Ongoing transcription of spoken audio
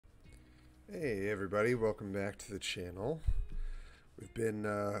Hey everybody, welcome back to the channel. We've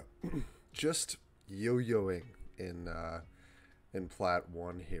been just yo-yoing in Plat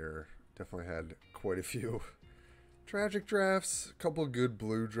 1 here. Definitely had quite a few tragic drafts, a couple good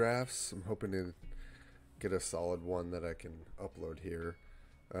blue drafts. I'm hoping to get a solid one that I can upload here.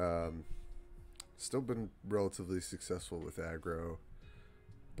 Still been relatively successful with aggro,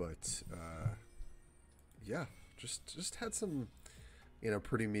 but yeah, just had some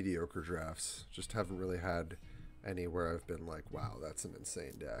pretty mediocre drafts. Just haven't really had any where I've been like, wow, that's an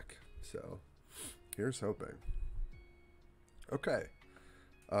insane deck. So here's hoping. Okay.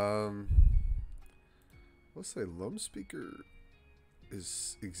 Let's say Lum Speaker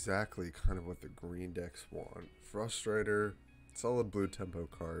is exactly kind of what the green decks want. Frustrator, solid blue tempo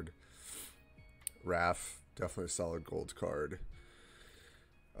card. Wrath, definitely a solid gold card.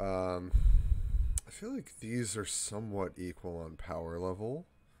 I feel like these are somewhat equal on power level.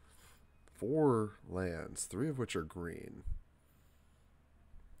 4 lands, 3 of which are green.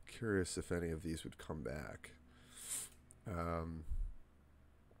 Curious if any of these would come back. I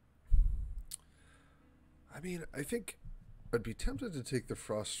mean, I think I'd be tempted to take the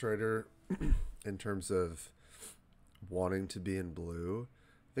Frustrator in terms of wanting to be in blue.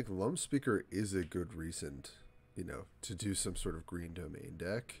 I think Lum Speaker is a good reason, to do some sort of green domain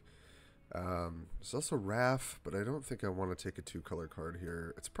deck. There's also Wrath, but I don't think I want to take a 2-color card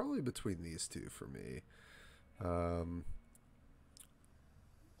here. It's probably between these two for me. I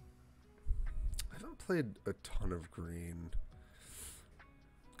haven't played a ton of green.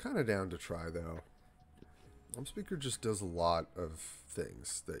 Kind of down to try, though. Speaker just does a lot of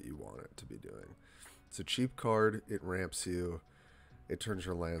things that you want it to be doing. It's a cheap card. It ramps you. It turns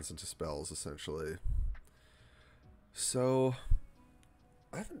your lands into spells, essentially. So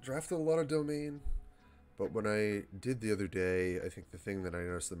I haven't drafted a lot of domain, but when I did the other day, I think the thing that I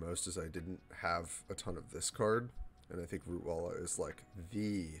noticed the most is I didn't have a ton of this card, and I think Rootwalla is like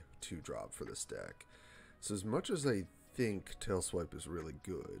the 2-drop for this deck. So as much as I think Tailswipe is really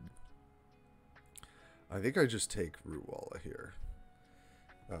good, I think I just take Rootwalla here.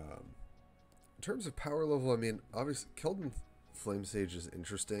 In terms of power level, I mean, obviously Keldon Flamesage is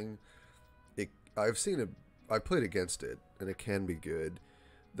interesting. I played against it, and it can be good.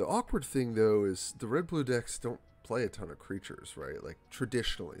 The awkward thing, though, is the red-blue decks don't play a ton of creatures, right? Like,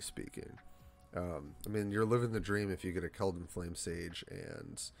 traditionally speaking. I mean, you're living the dream if you get a Keldon Flamesage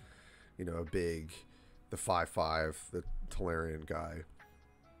and, the 5/5, the Tolarian guy,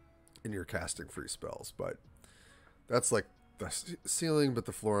 and you're casting free spells. But that's, like, the ceiling, but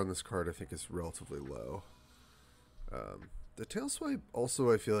the floor on this card, I think, is relatively low. The Tailswipe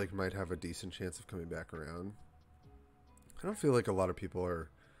also, I feel like, might have a decent chance of coming back around. I don't feel like a lot of people are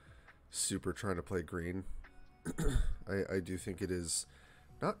super trying to play green. I do think it is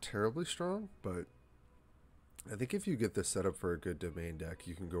not terribly strong, but I think if you get this set up for a good domain deck,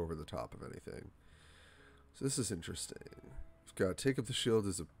 you can go over the top of anything. So this is interesting. We've got Take Up the Shield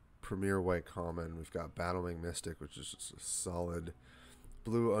as a premier white common. We've got Battlewing Mystic, which is just a solid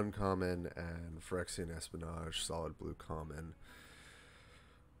blue uncommon, and Phyrexian Espionage, solid blue common.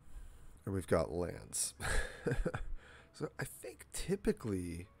 And we've got lands. So I think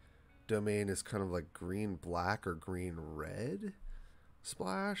typically domain is kind of like green-black or green-red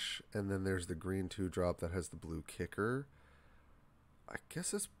splash, and then there's the green 2-drop that has the blue kicker. I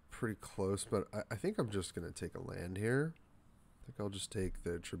guess it's pretty close, but I think I'm just going to take a land here. I think I'll just take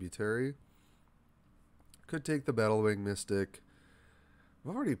the Tributary. Could take the Battlewing Mystic.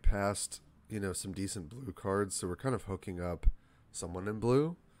 I've already passed, some decent blue cards, so we're kind of hooking up someone in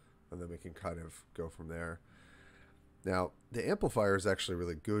blue, and then we can kind of go from there. Now, the Amplifier is actually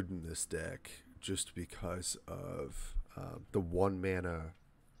really good in this deck just because of the 1-mana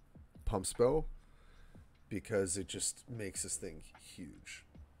pump spell, because it just makes this thing huge.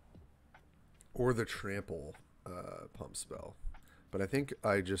 Or the Trample pump spell. But I think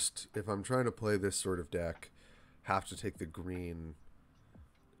if I'm trying to play this sort of deck, have to take the green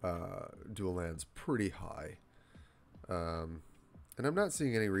dual lands pretty high. And I'm not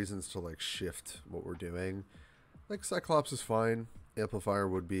seeing any reasons to like shift what we're doing. Like Cyclops is fine, Amplifier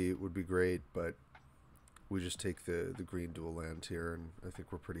would be great, but we just take the green dual land here, and I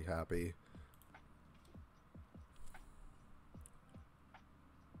think we're pretty happy.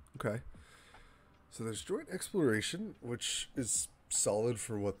 Okay, so there's Joint Exploration, which is solid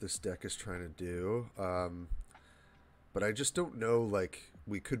for what this deck is trying to do. But I just don't know, like,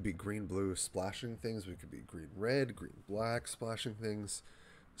 we could be green-blue splashing things, we could be green-red, green-black splashing things,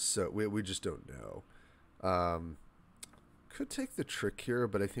 so we just don't know. Could take the trick here,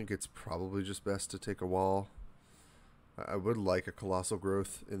 but I think it's probably just best to take a wall. I would like a Colossal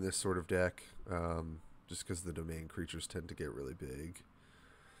Growth in this sort of deck, just because the domain creatures tend to get really big.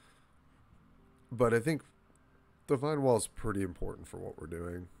 But I think Divine Wall is pretty important for what we're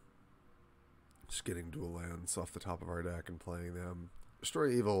doing. Just getting dual lands off the top of our deck and playing them. Destroy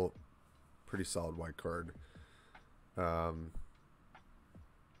Evil, pretty solid white card. And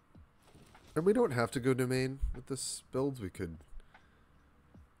we don't have to go domain with this build. We could...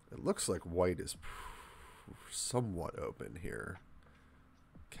 It looks like white is somewhat open here.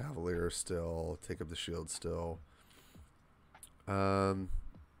 Cavalier still. Take up the shield still. Urborg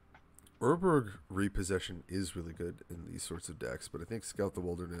Repossession is really good in these sorts of decks, but I think Scout the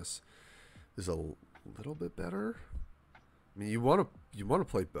Wilderness is a little bit better. I mean, you want to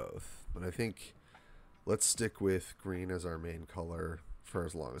play both, but I think let's stick with green as our main color for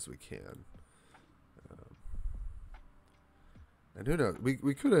as long as we can. And who knows?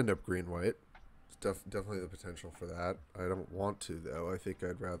 We could end up green-white. Definitely the potential for that. I don't want to, though. I think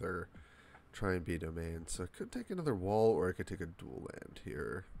I'd rather try and be domain. So I could take another wall, or I could take a dual land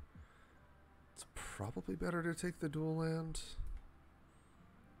here. It's probably better to take the dual land.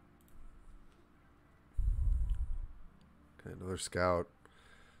 Okay, another scout.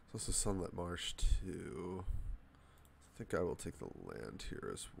 There's also Sunlit Marsh, too. I think I will take the land here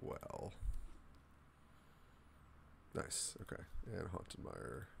as well. Nice. Okay. And Haunted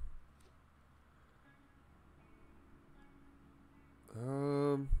Mire. I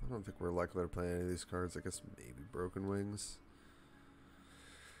don't think we're likely to play any of these cards. I guess maybe Broken Wings.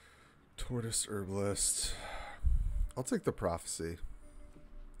 Tortoise Herbalist. I'll take the Prophecy.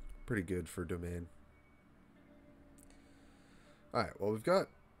 Pretty good for domain. Alright, well, we've got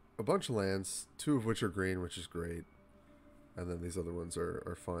a bunch of lands, 2 of which are green, which is great. And then these other ones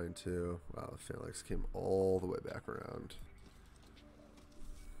are fine too. Wow, the Phalanx came all the way back around.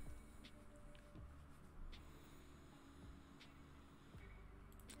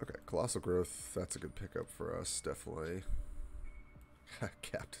 Okay, Colossal Growth, that's a good pickup for us, definitely.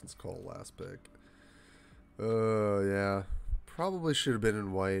 Captain's Call, last pick. Yeah. Probably should have been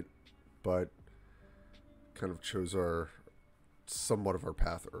in white, but kind of chose somewhat of our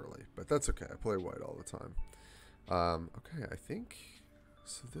path early. But that's okay, I play white all the time. Okay, I think...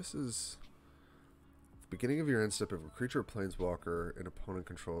 So this is... At the beginning of your end step, if a creature or planeswalker an opponent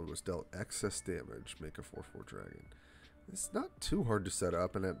controlled was dealt excess damage, make a 4/4 dragon. It's not too hard to set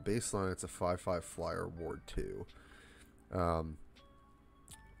up, and at baseline it's a 5/5 flyer ward 2.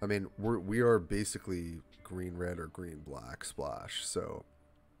 I mean, we are basically green-red or green-black splash, so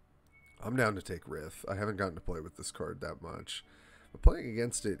I'm down to take Rith. I haven't gotten to play with this card that much. But playing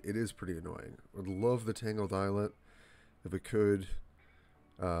against it, it is pretty annoying. Would love the Tangled Islet if we could.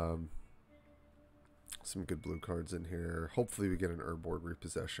 Some good blue cards in here. Hopefully we get an Urborg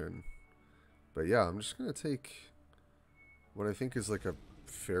Repossession. But yeah, I'm just going to take what I think is like a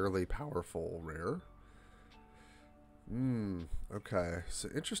fairly powerful rare. Okay, so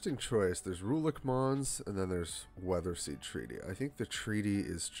interesting choice. There's Rulik Mons, and then there's Weatherseed Treaty. I think the Treaty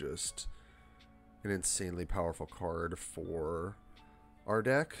is just an insanely powerful card for our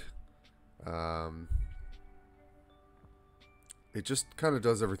deck. It just kind of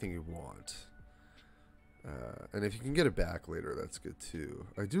does everything you want. And if you can get it back later, that's good too.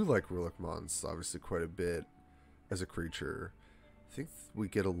 I do like Rulik Mons, obviously, quite a bit as a creature. I think we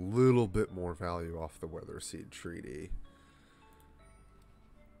get a little bit more value off the Weatherseed Treaty.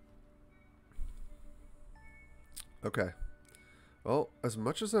 Okay. Well, as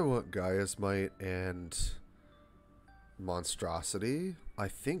much as I want Gaia's Might and Monstrosity, I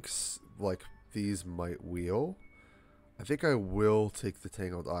think like these might wheel. I think I will take the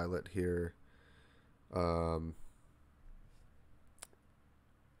Tangled Islet here. I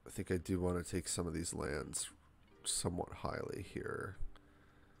think I do want to take some of these lands somewhat highly here.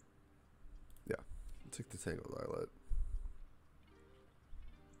 Yeah, I'll take the Tangled Islet.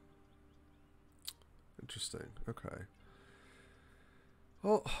 Interesting. Okay.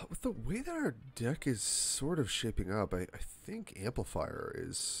 Well, with the way that our deck is sort of shaping up, I think Amplifier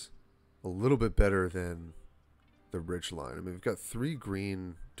is a little bit better than the Ridgeline. I mean, we've got 3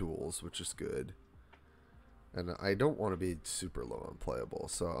 green duels, which is good. And I don't want to be super low on playable,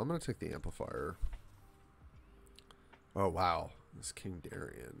 so I'm going to take the Amplifier. Oh, wow. This King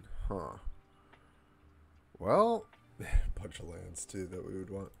Darien. Huh. Well, a bunch of lands, too, that we would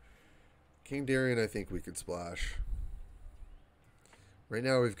want. King Darien, I think we could splash. Right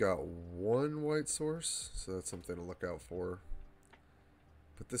now, we've got 1 white source, so that's something to look out for.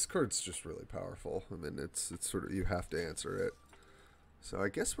 But this card's just really powerful. I mean, it's sort of, you have to answer it. So I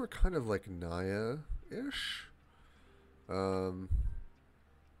guess we're kind of like Naya-ish. Okay.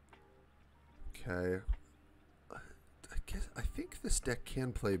 I think this deck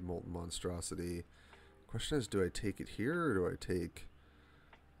can play Molten Monstrosity. Question is, do I take it here or do I take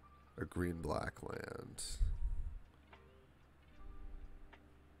a green-black land?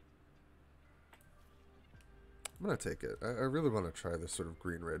 I'm going to take it. I really want to try this sort of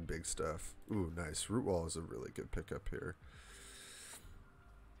green-red big stuff. Ooh, nice. Root Wall is a really good pickup here.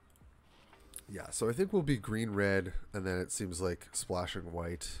 Yeah, so I think we'll be green-red, and then it seems like splashing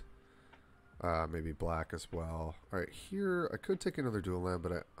white. Maybe black as well. Alright, here, I could take another dual land,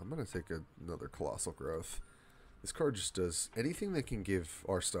 but I'm going to take another Colossal Growth. This card just does anything that can give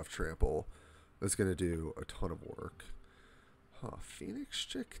our stuff trample. That's going to do a ton of work. Huh, Phoenix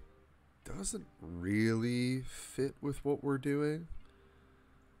Chick doesn't really fit with what we're doing.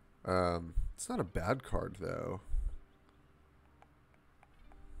 It's not a bad card, though.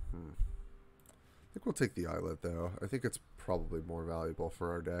 I think we'll take the Islet, though. I think it's probably more valuable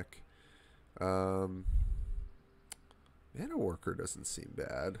for our deck. Mana Worker doesn't seem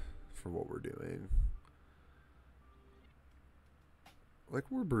bad for what we're doing. Like,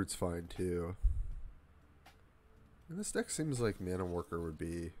 Warbrood's fine, too. And this deck seems like Mana Worker would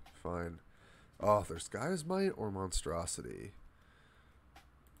be fine. Oh, there's Gaia's Might or Monstrosity.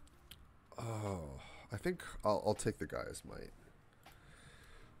 Oh, I think I'll take the Gaia's Might.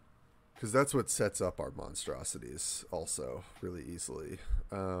 Because that's what sets up our monstrosities also really easily.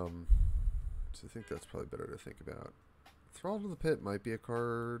 So I think that's probably better to think about. Thrall to the Pit might be a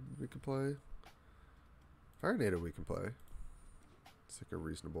card we could play. Fire Tornado we can play. It's like a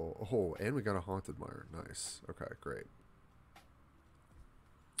reasonable... Oh, and we got a Haunted Mire. Nice. Okay, great.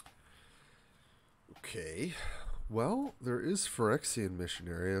 Okay. Well, there is Phyrexian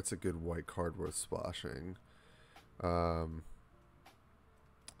Missionary. That's a good white card worth splashing.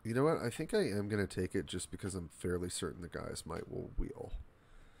 You know what? I think I am going to take it just because I'm fairly certain the Gaia's Might will wheel.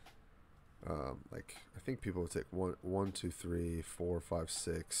 Like, I think people would take 1, 2, 3, 4, 5,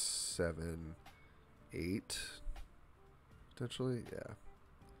 6, 7, 8. Potentially, yeah.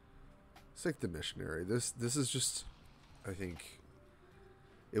 Let's take the Missionary. This is just, I think,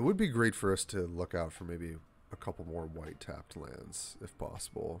 it would be great for us to look out for maybe a couple more white tapped lands, if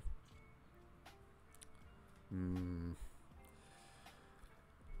possible.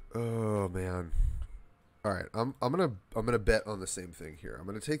 Oh man. All right, I'm gonna bet on the same thing here. I'm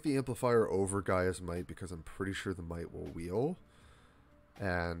gonna take the Amplifier over Gaia's Might because I'm pretty sure the Might will wheel,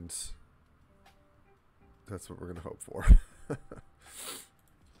 and that's what we're gonna hope for.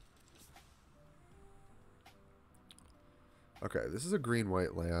 Okay, this is a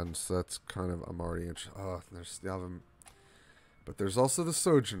green-white land, so that's kind of, I'm already interested. Oh, there's the other, but there's also the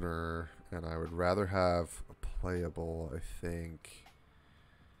Sojourner, and I would rather have a playable, I think.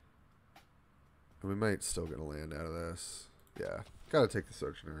 And we might still get a land out of this. Yeah, gotta take the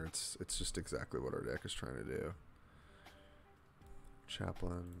Sojourner. It's just exactly what our deck is trying to do.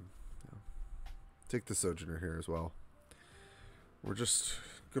 Chaplain. Yeah. Take the Sojourner here as well. We're just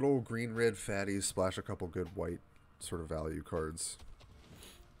good old green-red fatties, splash a couple good white sort of value cards.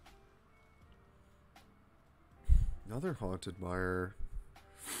 Another Haunted Mire.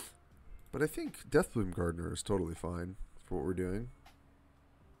 But I think Deathbloom Gardener is totally fine for what we're doing.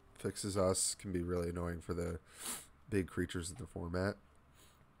 Fixes us, can be really annoying for the big creatures in the format.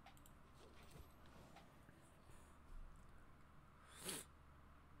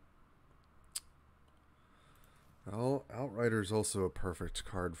 Well, Outrider's also a perfect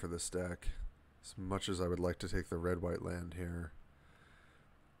card for this deck. As much as I would like to take the red-white land here.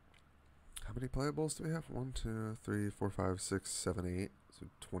 How many playables do we have? 1, 2, 3, 4, 5, 6, 7, 8. So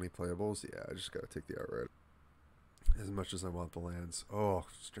 20 playables. Yeah, I just gotta take the Outrider. As much as I want the lands. Oh,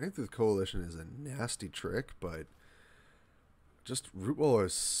 Strength of the Coalition is a nasty trick, but just Root Wall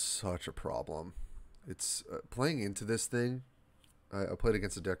is such a problem. It's playing into this thing. I played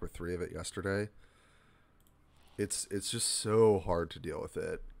against a deck with 3 of it yesterday. It's just so hard to deal with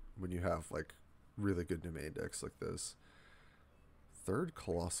it when you have like really good domain decks like this. Third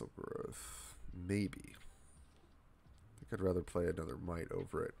Colossal Growth, maybe. I think I'd rather play another Might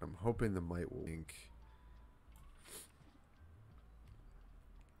over it. I'm hoping the Might will link.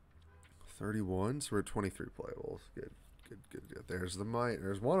 31, so we're at 23 playables. Good, good, good, good. There's the Might.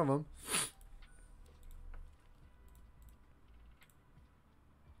 There's one of them.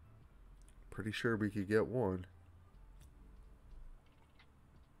 Pretty sure we could get one.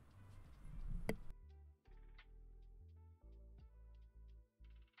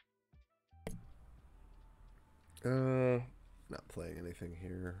 Not playing anything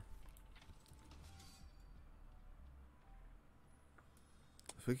here.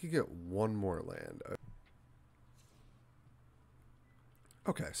 If we could get one more land.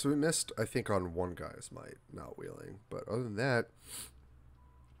 Okay, so we missed, I think, on one guy's might, not wheeling. But other than that,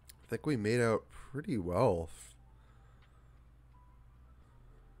 I think we made out pretty well.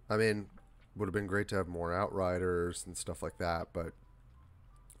 I mean, would have been great to have more Outriders and stuff like that, but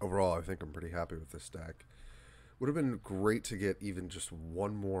overall, I think I'm pretty happy with this deck. Would have been great to get even just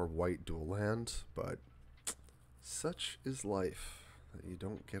one more white dual land, but such is life that you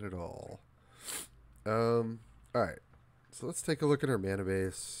don't get it all. Alright. So let's take a look at our mana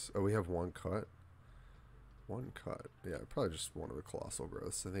base. Oh, we have one cut. One cut. Yeah, probably just one of the Colossal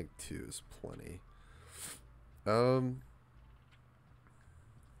Growths. I think 2 is plenty. How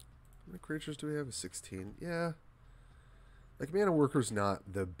many creatures do we have? 16. Yeah. Like, Mana Worker's not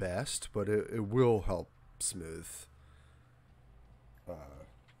the best, but it will help smooth,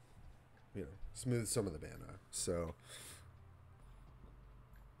 smooth some of the mana. So,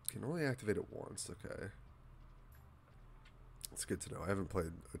 can only activate it once. Okay. It's good to know. I haven't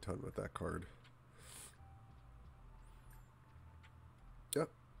played a ton with that card. Yep.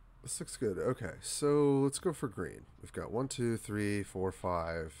 This looks good. Okay, so let's go for green. We've got 1, 2, 3, 4,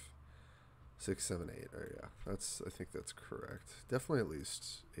 5, 6, 7, 8. Oh yeah, I think that's correct. Definitely at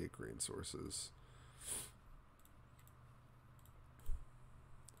least 8 green sources.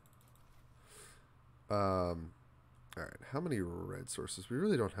 All right, how many red sources? We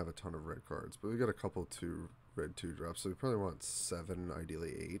really don't have a ton of red cards, but we got a couple red 2 drops, so we probably want 7,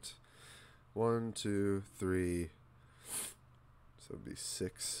 ideally 8. 1, 2, 3. So it'd be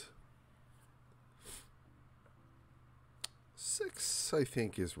 6. 6, I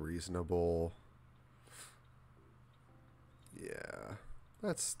think, is reasonable. Yeah,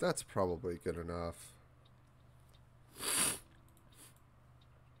 that's probably good enough.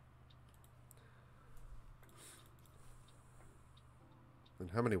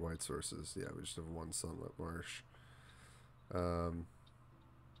 And how many white sources? Yeah, we just have 1 Sunlit Marsh.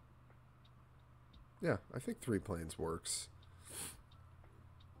 Yeah, I think 3 planes works.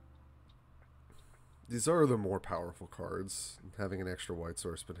 These are the more powerful cards. Having an extra white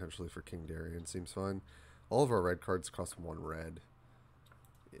source potentially for King Darien seems fine. All of our red cards cost 1 red.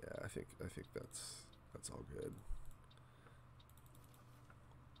 Yeah, I think that's all good.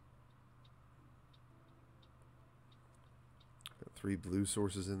 Got 3 blue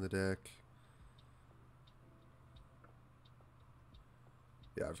sources in the deck.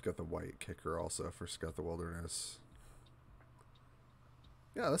 Yeah, I've got the white kicker also for Scout the Wilderness.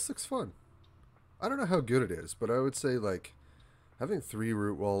 Yeah, this looks fun. I don't know how good it is, but I would say, like, having 3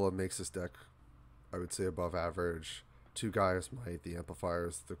 Root Walla makes this deck, I would say, above average. 2 Gaia's Might, the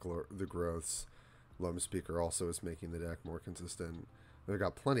Amplifiers, the Growths. Loam Speaker also is making the deck more consistent. They've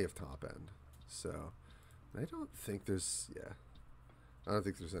got plenty of top end. So, I don't think there's, yeah. I don't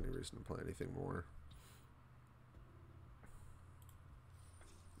think there's any reason to play anything more.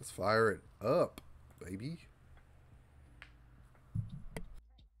 Let's fire it up, baby.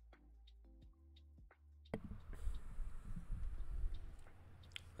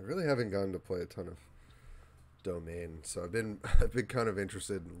 I really haven't gotten to play a ton of Domain, so I've been kind of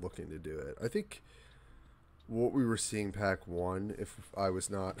interested in looking to do it. I think what we were seeing pack 1, if I was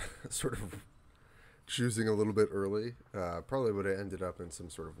not sort of choosing a little bit early, probably would have ended up in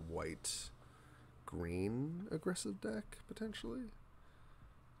some sort of white green aggressive deck potentially.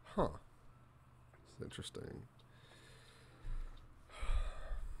 Huh. It's interesting.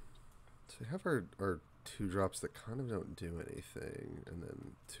 So we have our 2 drops that kind of don't do anything, and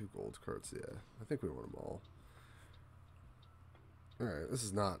then 2 gold cards. Yeah, I think we want them all. Alright, this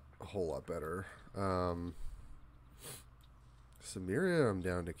is not a whole lot better. Samaria I'm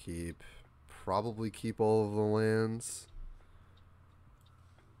down to keep. Probably keep all of the lands.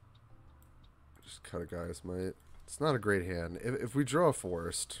 Just cut a Gaia's Might. It's not a great hand. If we draw a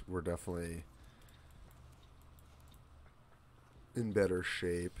forest, we're definitely in better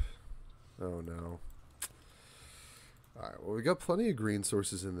shape. Oh no. Alright, well, we got plenty of green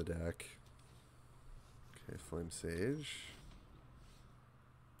sources in the deck. Okay, Flame Sage.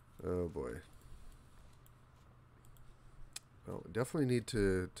 Oh boy. Well, we definitely need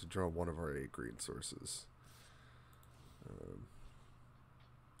to draw one of our 8 green sources.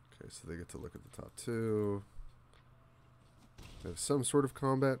 Okay, so they get to look at the top 2. They have some sort of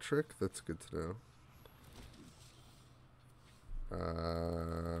combat trick. That's good to know.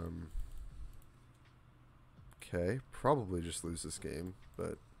 Okay, probably just lose this game,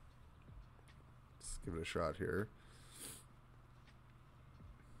 but let's give it a shot here.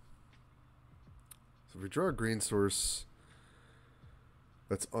 So if we draw a green source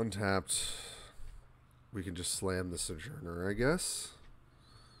that's untapped, we can just slam the Sojourner, I guess.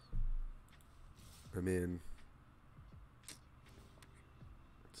 I mean,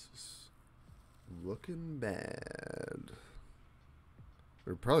 Looking bad.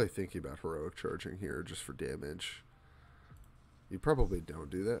 They're probably thinking about heroic charging here just for damage. You probably don't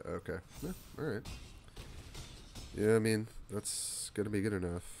do that. Okay. Yeah, alright. Yeah, I mean, that's going to be good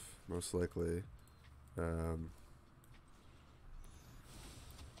enough, most likely.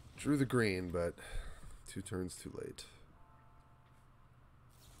 Drew the green, but 2 turns too late.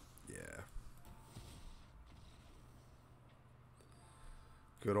 Yeah.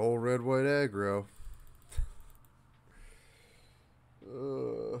 Good old red-white aggro.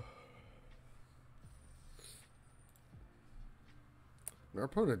 Our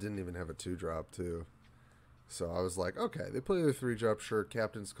opponent didn't even have a 2-drop, too. So I was like, okay, they play the 3-drop, sure,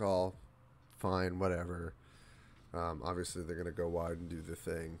 captain's call, fine, whatever. Obviously, they're going to go wide and do the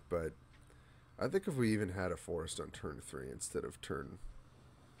thing, but I think if we even had a forest on turn 3 instead of turn...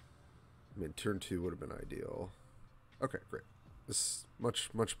 I mean, turn 2 would have been ideal. Okay, great. This is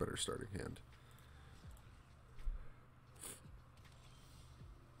much better starting hand.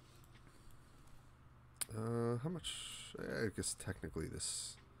 How much... I guess technically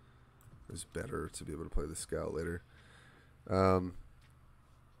this is better to be able to play the scout later. So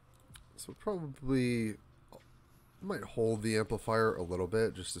probably might hold the amplifier a little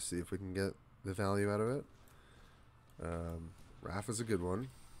bit just to see if we can get the value out of it. Raph is a good one.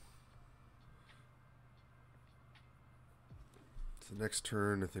 So next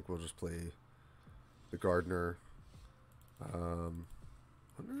turn, I think we'll just play the gardener.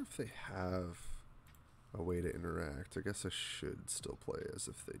 Wonder if they have a way to interact. I guess I should still play as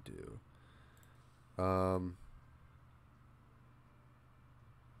if they do. I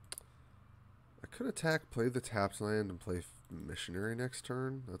could attack, play the tapped land, and play missionary next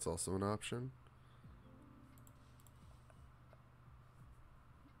turn. That's also an option.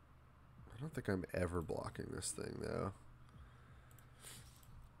 I don't think I'm ever blocking this thing, though.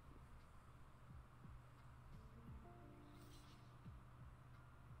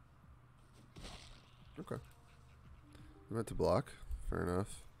 Okay. I meant to block. Fair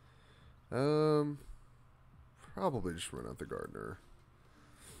enough. Probably just run out the gardener.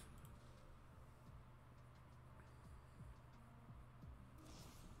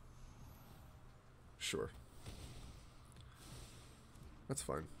 Sure. That's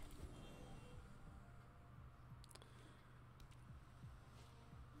fine.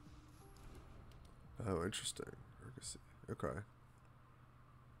 Oh, interesting. Okay.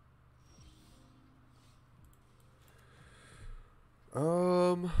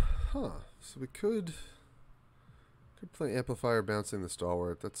 So we could play amplifier bouncing the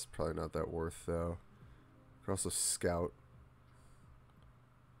stalwart. That's probably not that worth though. Could also scout.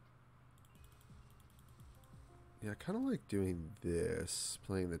 Yeah, I kind of like doing this,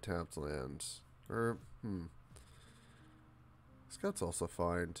 playing the tapped lands. Or scout's also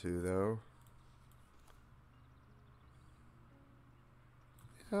fine too though.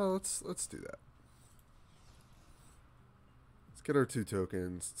 Yeah, let's do that. Let's get our 2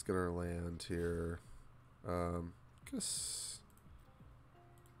 tokens. Let's get our land here. I guess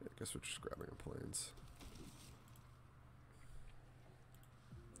we're just grabbing our planes.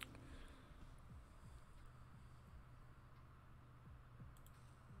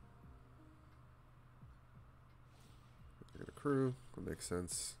 Get a crew. That makes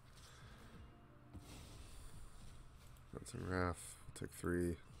sense. That's a Raph. Take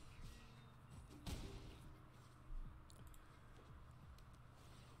 3.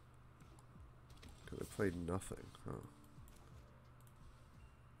 I played nothing, huh?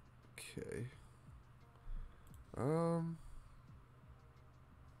 Okay.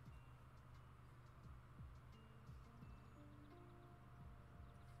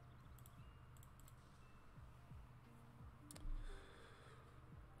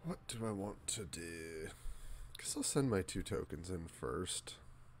 What do I want to do? Guess I'll send my 2 tokens in first.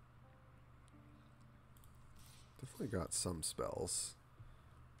 Definitely got some spells.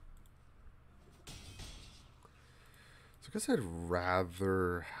 So I guess I'd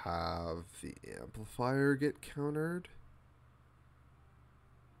rather have the amplifier get countered.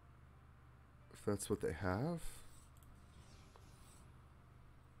 If that's what they have.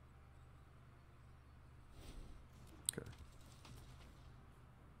 Okay.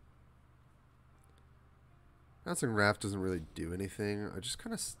 Bouncing Raft doesn't really do anything. I just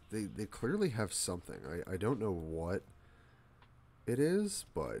kind of... They clearly have something. I don't know what it is,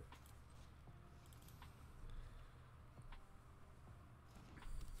 but...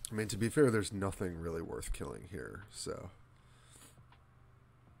 I mean, to be fair, there's nothing really worth killing here, so...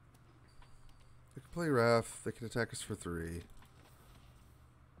 They can play Raph, they can attack us for 3.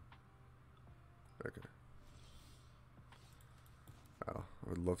 Okay. Wow,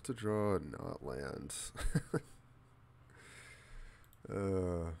 would love to draw and not land.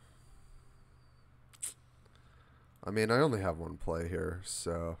 I mean, I only have one play here,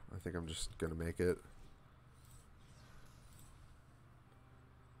 so I think I'm just going to make it.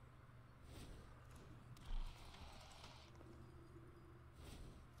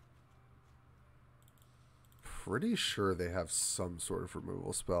 Pretty sure they have some sort of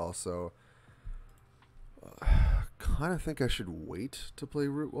removal spell, so kind of think I should wait to play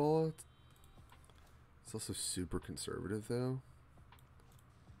Root Wall. It's also super conservative, though.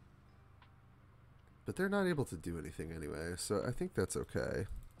 But they're not able to do anything anyway, so I think that's okay.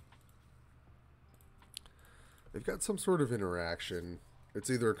 They've got some sort of interaction. It's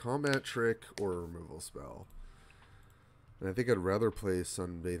either a combat trick or a removal spell. And I think I'd rather play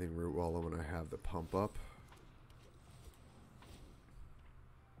Sunbathing Root Wall when I have the pump up.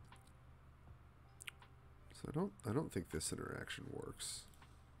 So I don't think this interaction works,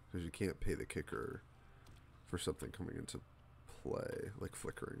 because you can't pay the kicker for something coming into play, like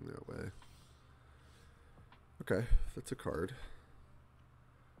flickering that way. Okay, that's a card.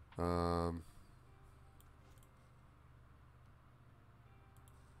 Yep,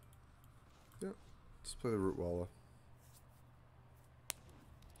 let's play the Root Walla.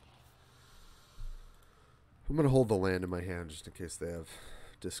 I'm going to hold the land in my hand just in case they have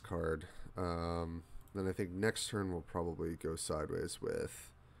discard. Then I think next turn we'll probably go sideways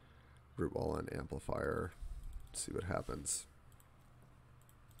with Root Wall and Amplifier. See what happens.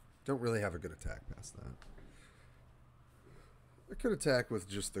 Don't really have a good attack past that. I could attack with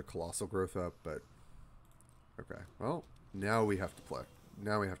just the Colossal Growth up, but okay. Well, now we have to play.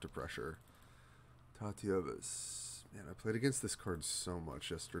 Now we have to pressure. Tatiovas. Man, I played against this card so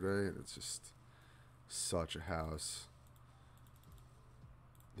much yesterday, and it's just such a house.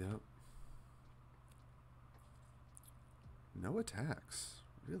 Yep. No attacks,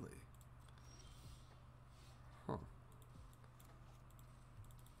 really? Huh.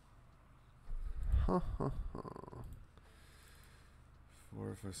 Huh, huh, huh.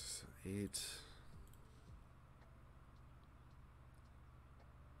 4, 5, 6, 8.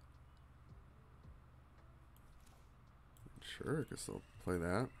 Sure, I guess I'll play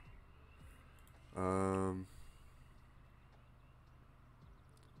that.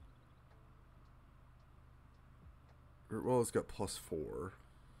 Well, it's got +4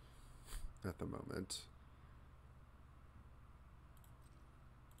 at the moment.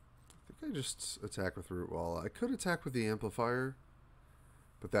 I think I just attack with Root Wall. I could attack with the Amplifier,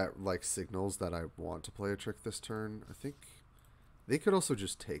 but that like signals that I want to play a trick this turn. I think they could also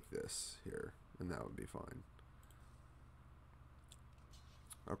just take this here, and that would be fine.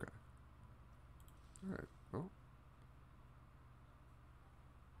 Okay. All right. Well.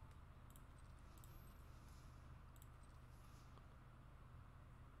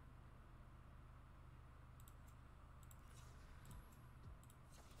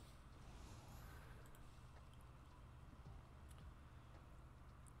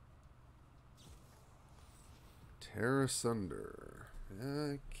 Tear Asunder.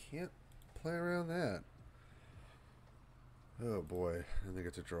 I can't play around that. Oh boy, and they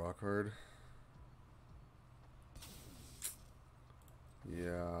get to draw a card.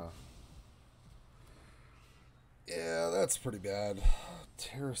 Yeah. Yeah, that's pretty bad.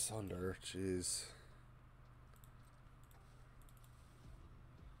 Tear Asunder, jeez.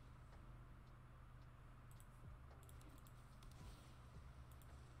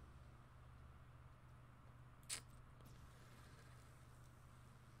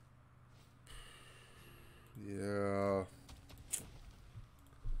 Yeah.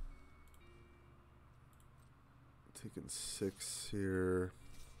 Taking 6 here.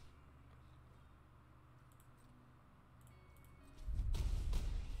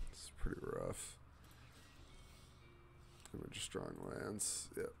 It's pretty rough. And we're just drawing lands.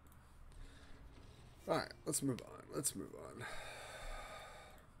 Yep. Alright, let's move on. Let's move on.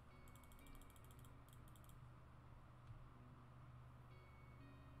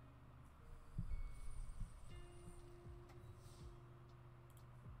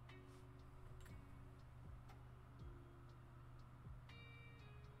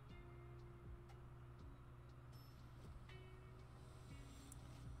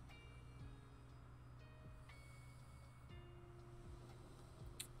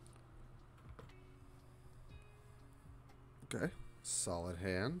 Okay, solid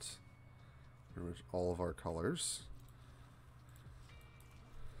hand. Pretty much all of our colors.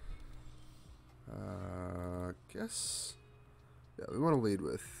 Guess, yeah, we want to lead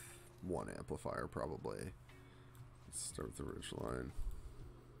with 1 amplifier probably. Let's start with the ridge line.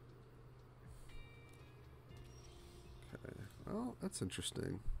 Okay, Oh, that's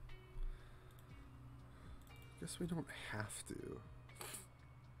interesting. Guess we don't have to.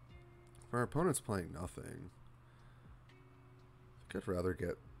 If our opponent's playing nothing, I think I'd rather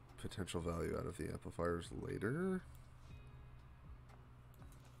get potential value out of the amplifiers later.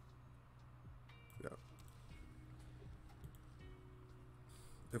 Yeah.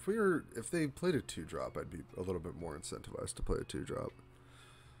 If they played a 2-drop, I'd be a little bit more incentivized to play a 2-drop.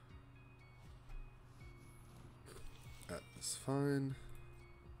 That's fine.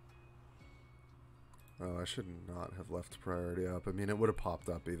 Oh, I should not have left priority up. I mean, it would have popped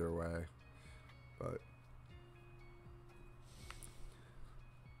up either way, but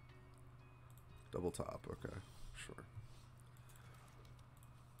double top. Okay, sure.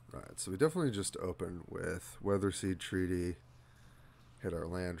 Right, so we definitely just open with Weatherseed Treaty, hit our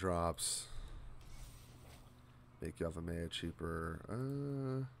land drops, make Yavimaya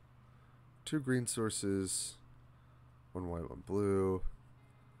cheaper. 2 green sources, 1 white, 1 blue.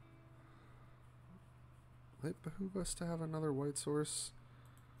 Might behoove us to have another white source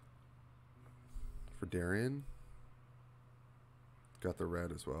for Darien. Got the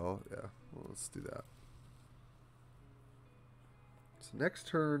red as well. Yeah, well, let's do that. So next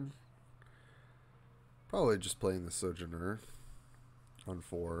turn, probably just playing the Sojourner on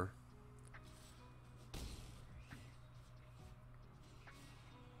 4.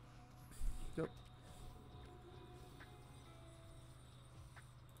 Yep.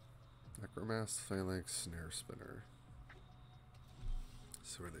 Necromass, Phalanx, Snare Spinner.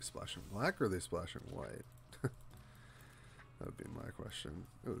 So are they splashing black or are they splashing white? That would be my question.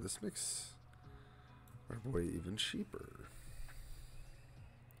 Oh, this makes our boy even cheaper.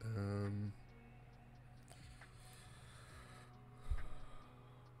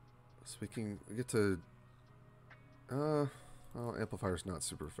 We get to... well, Amplifier's not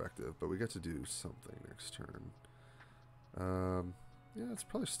super effective, but we get to do something next turn. Yeah, it's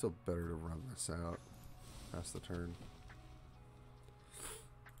probably still better to run this out past the turn.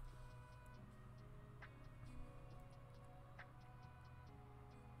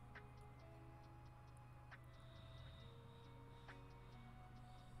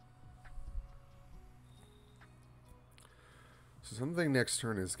 So something next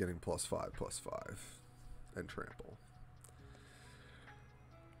turn is getting +5/+5 and trample.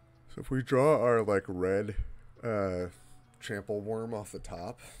 So if we draw our like red trample worm off the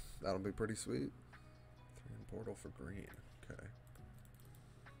top, that'll be pretty sweet. 3 in portal for green. Okay.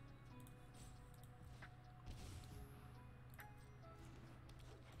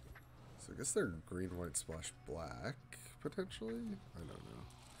 So I guess they're green, white, splash, black, potentially? I don't know.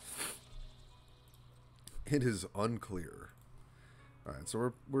 It is unclear. Alright,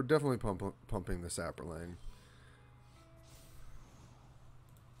 so we're definitely pumping the Saprolang.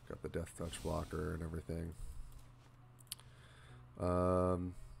 Got the Death Touch blocker and everything.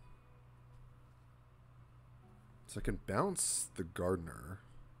 So I can bounce the Gardener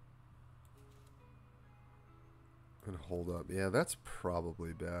and hold up. Yeah, that's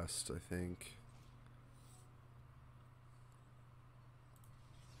probably best, I think.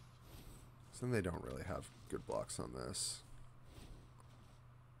 So then they don't really have good blocks on this.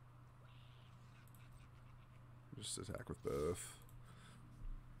 Just attack with both.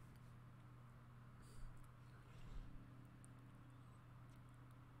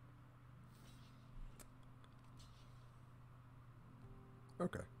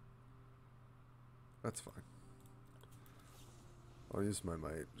 Okay. That's fine. I'll use my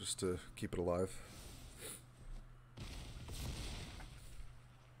might just to keep it alive.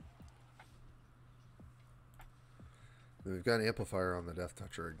 And we've got an amplifier on the Death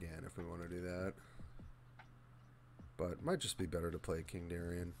Toucher again if we want to do that. But it might just be better to play King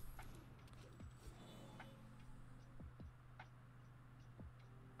Darien.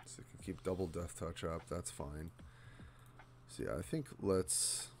 So you can keep double Death Touch up, that's fine. So yeah, I think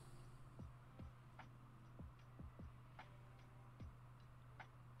let's...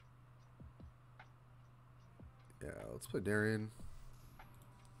 Yeah, let's play Darien.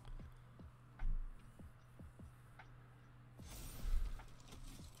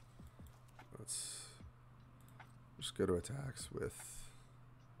 Let's just go to attacks with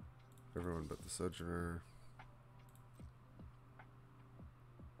everyone but the Sojourner.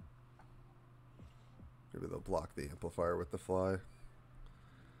 Maybe they'll block the amplifier with the fly.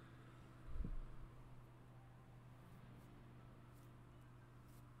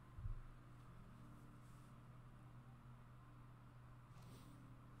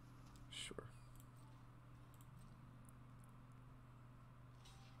 Sure.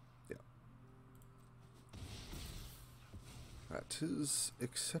 Yeah. That is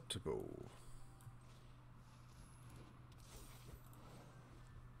acceptable.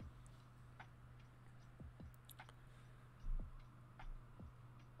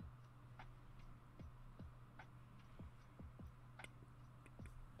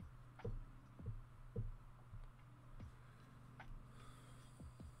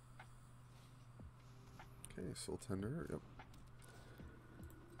 Soul Tender, yep.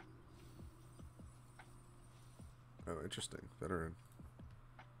 Oh, interesting. Veteran.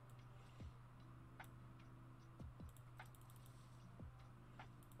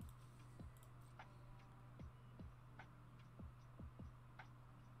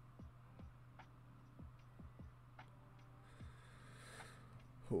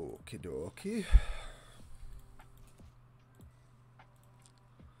 Okie dokie.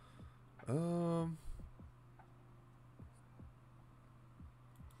 I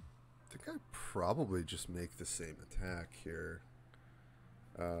think I probably just make the same attack here.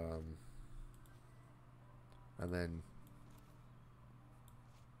 And then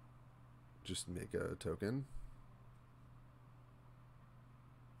just make a token.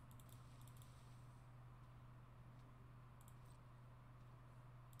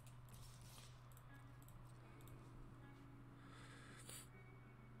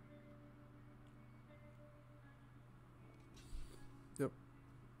 Yep,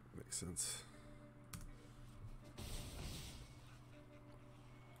 makes sense.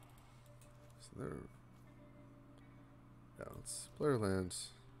 So there. Yeah, let's player land.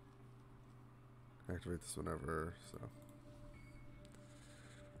 Activate this whenever. So I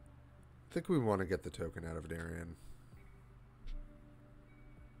think we want to get the token out of Darien.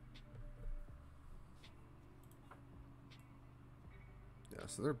 Yeah,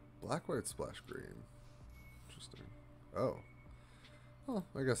 so they're black, white, splash, green. Interesting. Oh. Oh,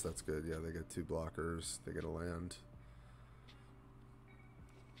 I guess that's good. Yeah, they get 2 blockers. They get a land.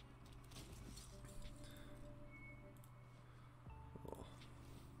 Oh.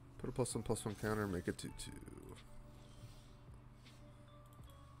 Put a +1/+1 counter, make it 2/2.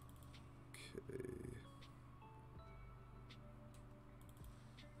 Okay.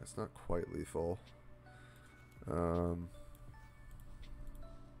 That's not quite lethal.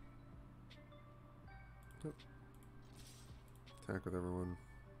 Yep. Attack with everyone.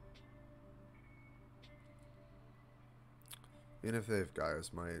 Even if they have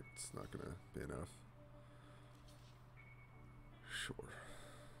Gaia's Might, it's not gonna be enough. Sure.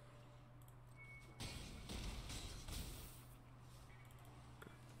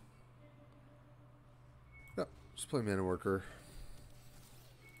 Okay. Yeah, just play Mana Worker.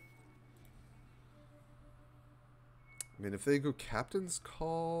 I mean, if they go Captain's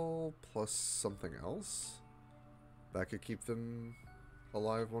Call plus something else, that could keep them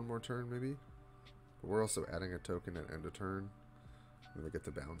alive one more turn, maybe. But we're also adding a token at end of turn, and we get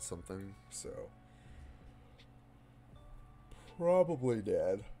to bounce something, so probably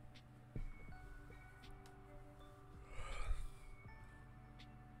dead.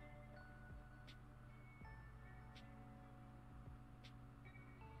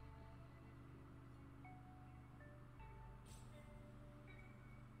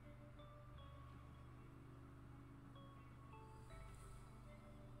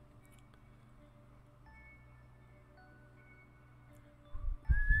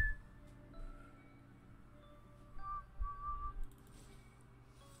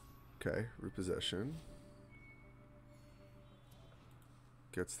 Okay, repossession.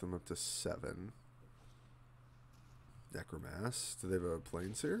 Gets them up to 7. Necromass. Do they have a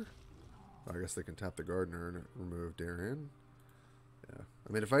Planeseer? I guess they can tap the Gardener and remove Darien. Yeah.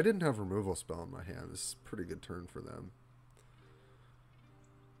 I mean, if I didn't have removal spell in my hand, this is a pretty good turn for them.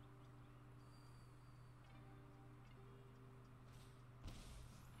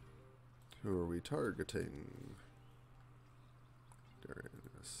 Who are we targeting? Darien.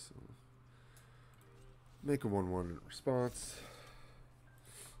 Yes. Make a 1/1 response.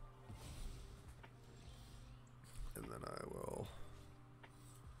 And then I will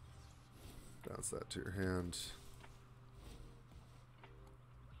bounce that to your hand.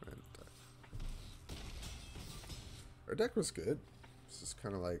 And our deck was good. This is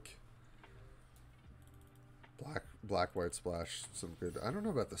kind of like black, white splash. Some good. I don't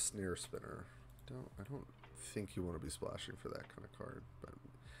know about the Snare Spinner. I don't think you want to be splashing for that kind of card, but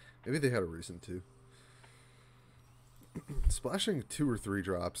maybe they had a reason to. Splashing 2 or 3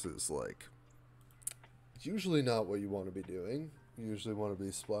 drops is like usually not what you want to be doing. You usually want to be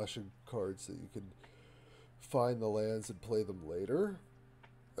splashing cards that you can find the lands and play them later.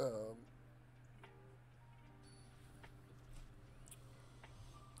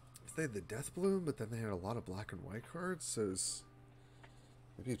 If they had the Death Bloom, but then they had a lot of black and white cards, so it's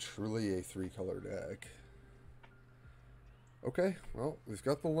maybe truly a 3-color deck. Okay, well, we've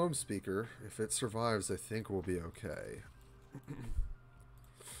got the Loam Speaker. If it survives, I think we'll be okay.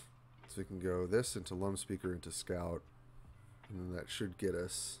 So we can go this into Loam Speaker into Scout, and then that should get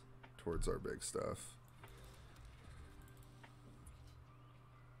us towards our big stuff.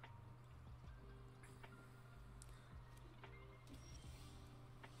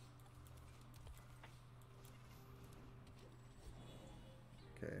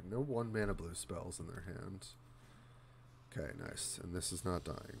 no 1-mana blue spells in their hand. Okay, nice. And this is not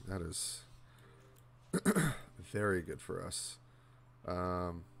dying. That is very good for us.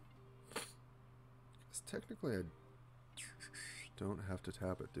 Technically, I don't have to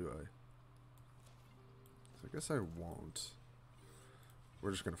tap it, do I? So I guess I won't.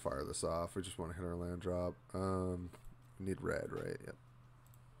 We're just going to fire this off. We just want to hit our land drop. We need red, right? Yep.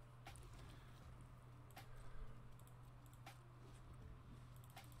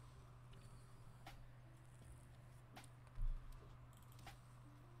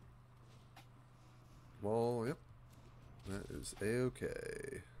 Well, yep. That is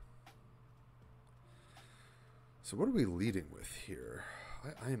A-okay. So what are we leading with here?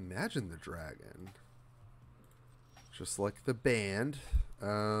 I imagine the dragon. Just like the band.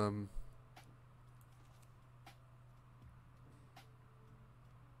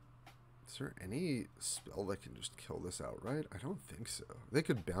 Is there any spell that can just kill this outright? I don't think so. They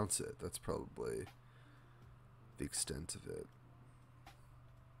could bounce it. That's probably the extent of it.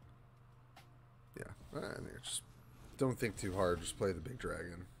 Yeah, I think just don't think too hard. Just play the big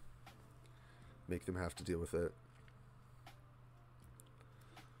dragon. Make them have to deal with it.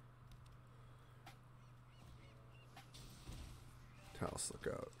 House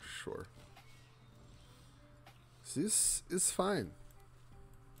lookout, sure. So this is fine.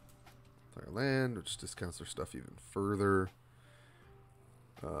 Our land, which discounts our stuff even further.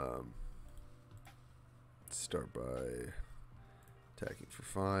 Start by attacking for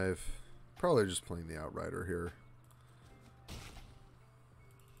 5. Probably just playing the Outrider here.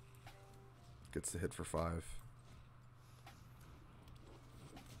 Gets the hit for 5.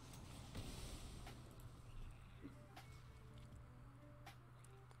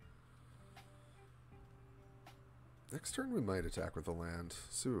 Next turn we might attack with the land.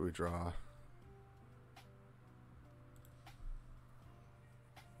 See what we draw.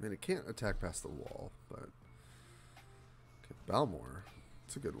 I mean, it can't attack past the wall, but... Okay, Balmor.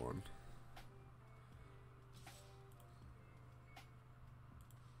 It's a good one.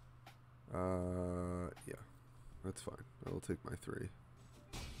 Yeah. That's fine. I will take my 3.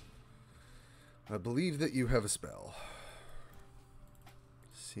 I believe that you have a spell.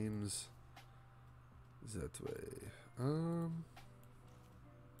 Seems... that way. Yeah,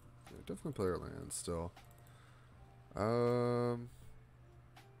 definitely play our land still.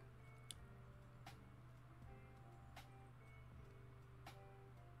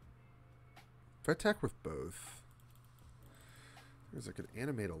 If I attack with both, I could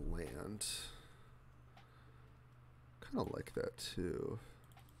animate a land. Kind of like that too.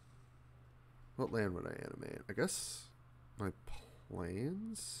 What land would I animate? I guess my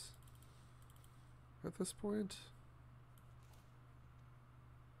plains at this point.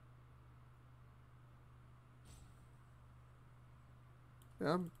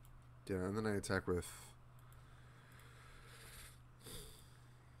 Yeah, and then I attack with...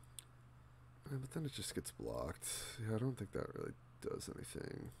 but then it just gets blocked. Yeah, I don't think that really does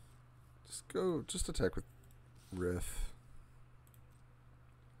anything. Just attack with Rith.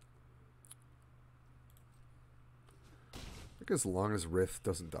 I think as long as Rith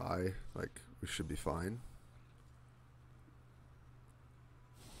doesn't die, like, we should be fine.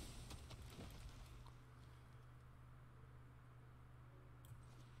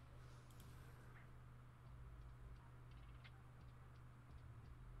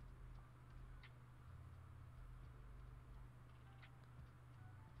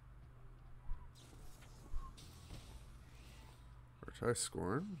 Try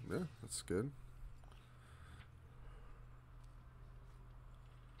Scorn. Yeah, that's good.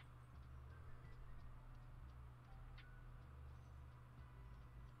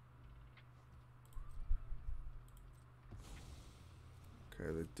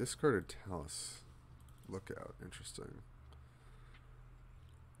 Okay, they discarded Talus. Lookout. Interesting.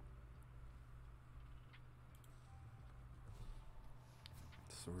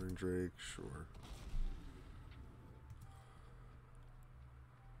 Soaring Drake, sure.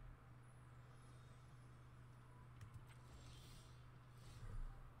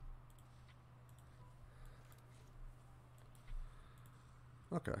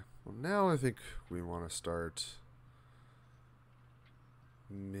 Okay, well now I think we want to start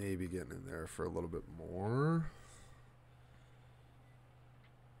maybe getting in there for a little bit more.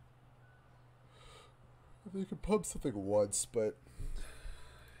 I think I could pump something once, but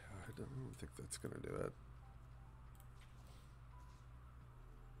I don't think that's going to do it.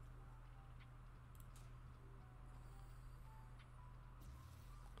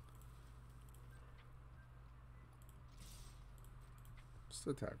 Just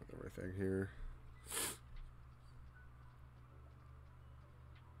attack with everything here.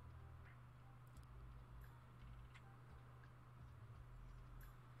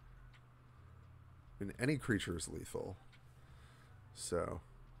 any creature is lethal. So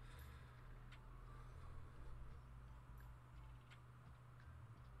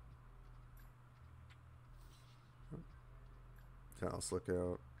Talos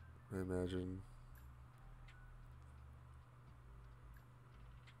Lookout, I imagine.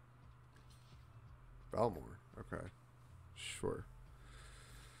 Balmor, okay. Sure.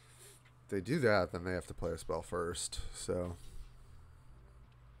 If they do that, then they have to play a spell first, so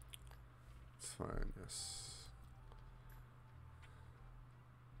it's fine, yes.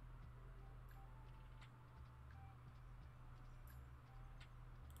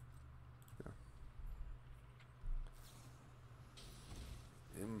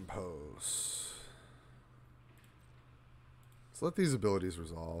 Impose. Let's let these abilities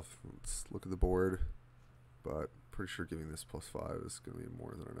resolve. Let's look at the board. But pretty sure giving this +5 is going to be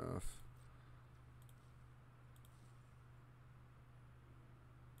more than enough.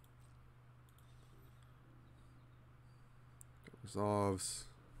 It resolves.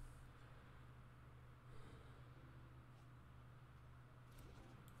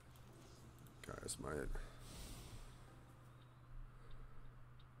 Guys might...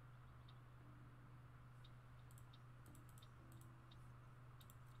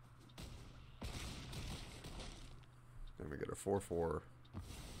 Then we get a 4/4.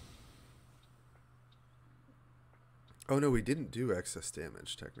 Oh no, we didn't do excess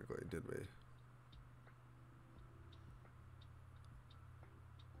damage technically, did we?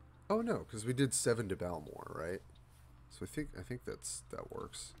 Oh no, because we did 7 to Balmor, right? So I think that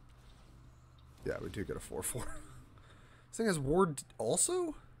works. Yeah, we do get a 4/4. This thing has ward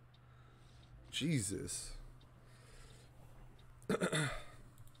also? Jesus.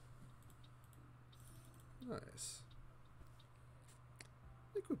 Nice.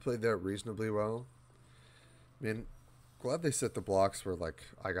 I think we played that reasonably well. I mean, glad they set the blocks where, like,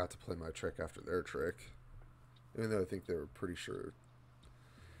 I got to play my trick after their trick. Even though I think they were pretty sure.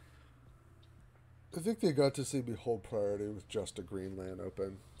 I think they got to see me hold priority with just a green land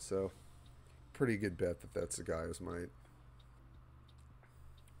open. So, pretty good bet that that's the guy who's might.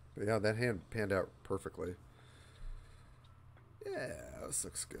 But yeah, that hand panned out perfectly. Yeah, this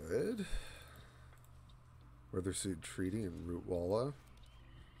looks good. Weathersuit Treaty and Root Walla.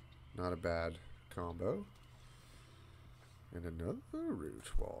 Not a bad combo. And another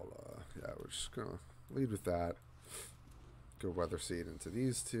Root Walla. Yeah, we're just going to lead with that. Go Weatherseed into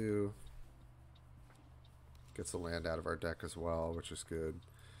these two. Gets a land out of our deck as well, which is good.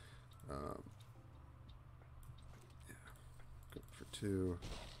 Yeah, good for 2.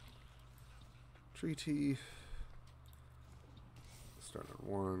 Treaty. Start on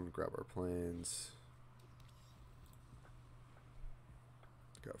 1. Grab our planes.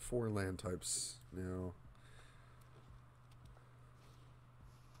 Got 4 land types now.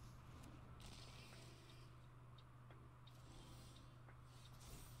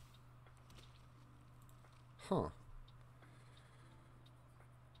 Huh.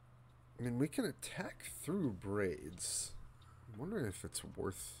 I mean, we can attack through braids. I'm wondering if it's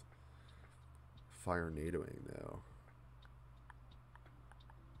worth fire NATOing, though.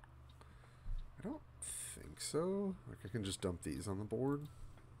 I don't think so. Like, I can just dump these on the board.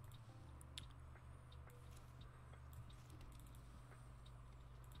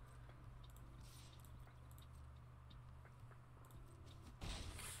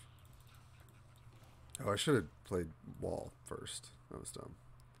 Oh, I should have played wall first. That was dumb.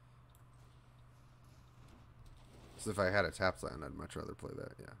 Because if I had a tap land, I'd much rather play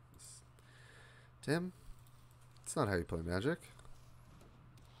that. Yeah. Tim, it's not how you play Magic.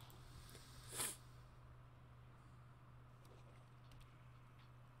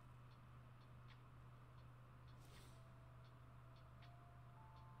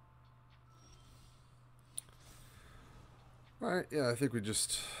 Alright, yeah, I think we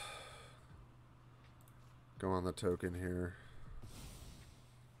just go on the token here.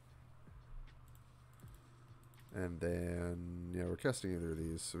 And then, yeah, we're casting either of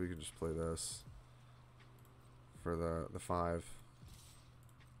these, so we can just play this for the 5.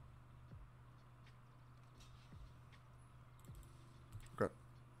 Okay.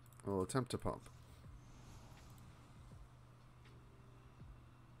 We'll attempt to pump.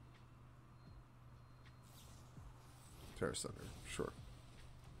 Terra Thunder, sure.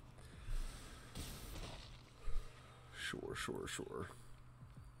 Sure.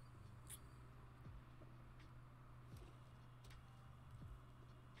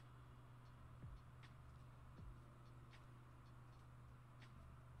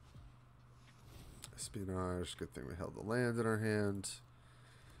 Espionage, good thing we held the land in our hand.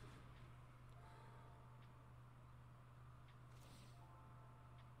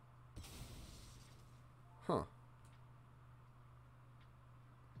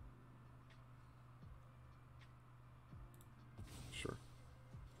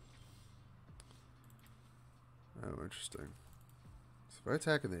 interesting. So if I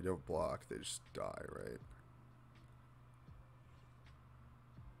attack and they don't block, they just die, right?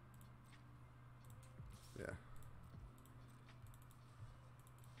 Yeah.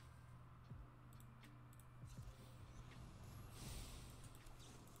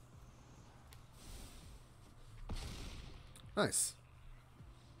 Nice.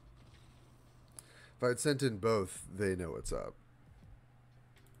 If I had sent in both, they know what's up.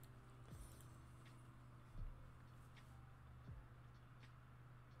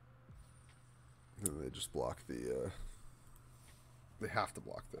 And they just block the... they have to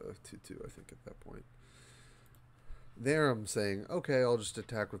block the 2-2, I think, at that point. There I'm saying, okay, I'll just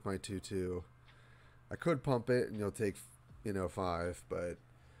attack with my 2-2. I could pump it, and you'll take, 5, but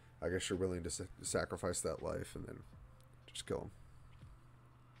I guess you're willing to sacrifice that life, and then just kill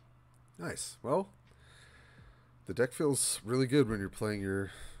him. Nice. Well, the deck feels really good when you're playing your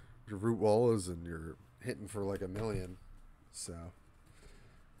Root Wallas and you're hitting for like 1,000,000. So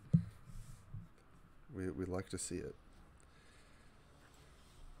we'd like to see it.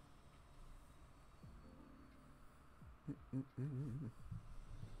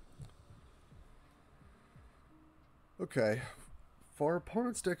 Okay. If our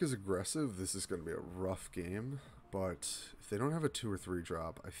opponent's deck is aggressive, this is going to be a rough game. But if they don't have a 2 or 3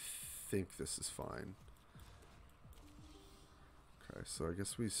 drop, I think this is fine. Okay, so I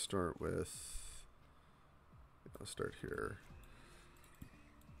guess we start with... I'll start here.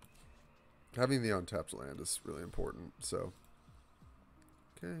 Having the untapped land is really important, so...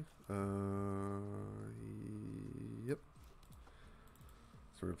 Okay. Yep.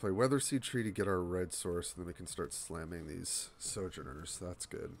 So we're going to play Weather Seed Tree to get our red source, and then we can start slamming these Sojourners. That's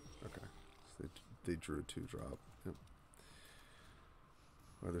good. Okay. So they drew a 2-drop. Yep.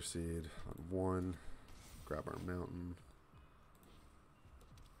 Weather Seed on 1. Grab our mountain.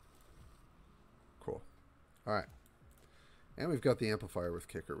 Cool. Alright. And we've got the Amplifier with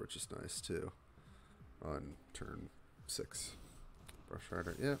Kicker, which is nice, too. On turn 6. Brush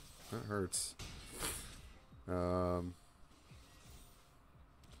Rider. Yeah, that hurts. Yeah,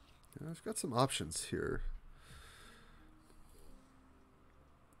 I've got some options here.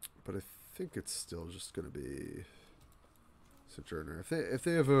 But I think it's still just going to be Sojourner. If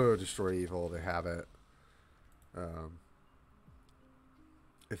they have a Destroy Evil, they have it.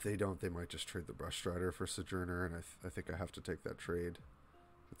 If they don't, they might just trade the Brush Strider for Sojourner, and I think I have to take that trade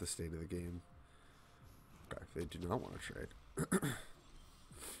with the state of the game. Okay, they do not want to trade.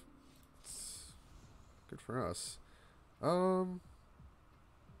 It's good for us. What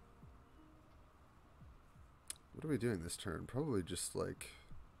are we doing this turn? Probably just like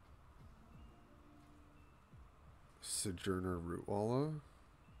Sojourner Root Walla.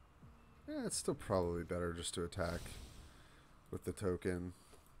 Yeah, it's still probably better just to attack with the token.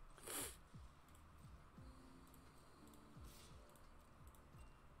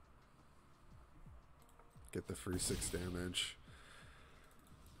 Get the free 6 damage.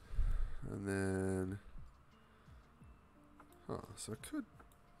 And then... Huh, so I could...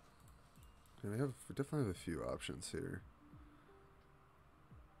 Yeah, we definitely have a few options here.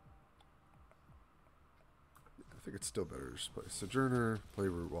 I think it's still better to just play Sojourner, play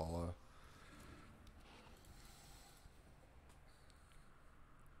Root Walla.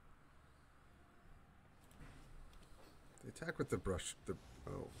 They attack with the brush...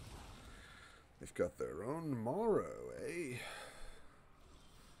 Oh. They've got their own Morrow, eh?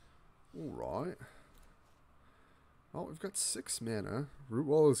 Alright. Oh, we've got 6 mana. Root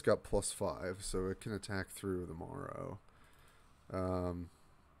Walla's got +5, so it can attack through the Morrow. So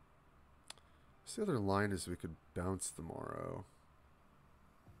the other line is we could bounce the Morrow.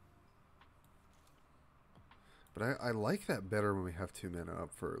 But I like that better when we have 2 mana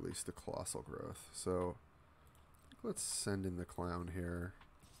up for at least the Colossal Growth. So let's send in the Clown here.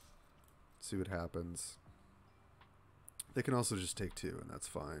 See what happens. They can also just take 2, and that's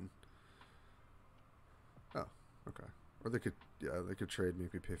fine. Oh, okay. Or they could, yeah, they could trade,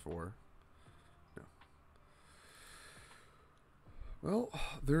 make me pay 4. No. Well,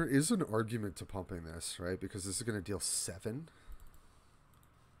 there is an argument to pumping this, right? Because this is going to deal 7.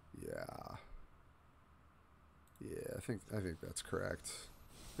 Yeah. Yeah, I think that's correct.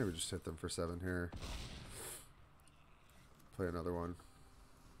 Maybe just hit them for 7 here. Play another one.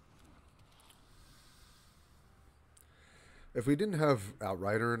 If we didn't have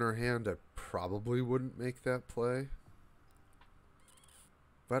Outrider in our hand, I probably wouldn't make that play.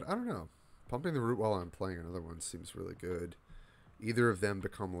 But I don't know. Pumping the Root while I'm playing another one seems really good. Either of them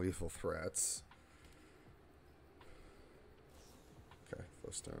become lethal threats. Okay,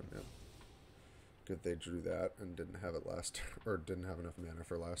 close down, yep. Good they drew that and didn't have it last or didn't have enough mana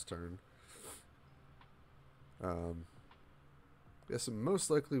for last turn. Yeah, so most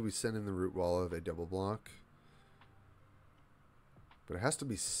likely we send in the Root Walla, they double block. But it has to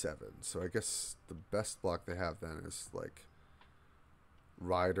be 7, so I guess the best block they have then is like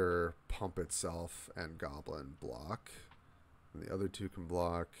Rider, Pump itself, and Goblin block. And the other 2 can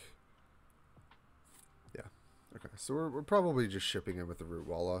block. Yeah. Okay, so we're probably just shipping in with the Root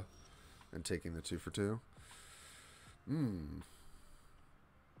Walla and taking the 2 for 2.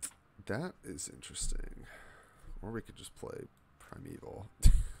 That is interesting. Or we could just play Primeval.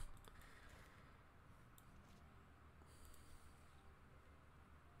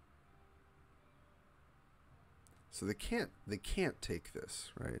 So they can't take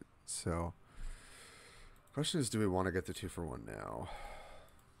this, right? So question is, do we want to get the 2 for 1 now?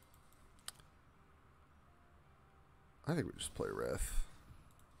 I think we just play Rith.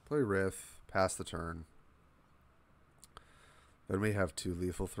 Play Rith, pass the turn. Then we have 2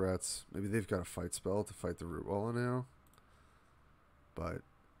 lethal threats. Maybe they've got a fight spell to fight the Root Walla now. But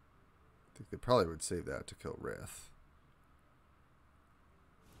I think they probably would save that to kill Rith.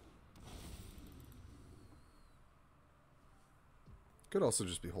 Could also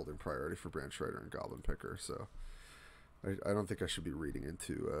just be holding priority for Branch Rider and Goblin Picker, so I don't think I should be reading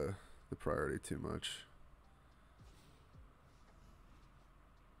into the priority too much.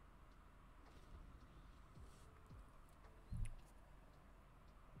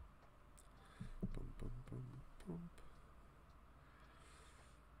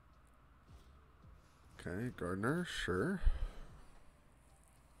 Okay, Gardener, sure.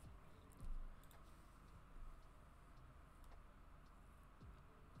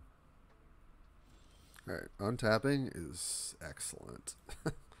 Alright, untapping is excellent.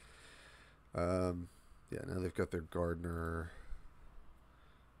 Yeah, now they've got their Gardener.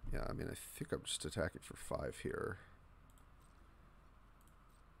 Yeah, I mean, I think I'm just attacking for 5 here.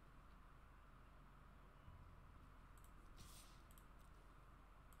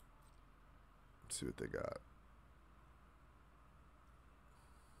 Let's see what they got.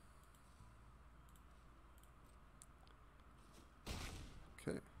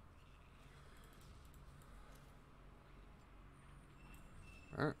 Okay.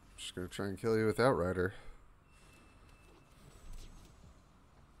 Alright, just gonna try and kill you with Outrider.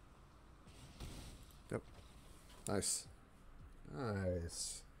 Yep. Nice.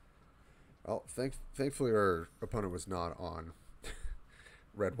 Nice. Well, thankfully our opponent was not on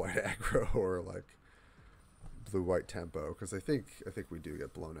red-white aggro or like blue-white tempo, because I think we do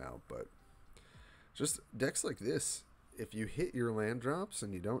get blown out. But just decks like this, if you hit your land drops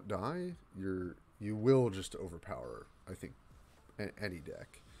and you don't die, you will just overpower, I think, any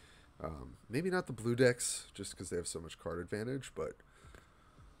deck. Maybe not the blue decks, just because they have so much card advantage, but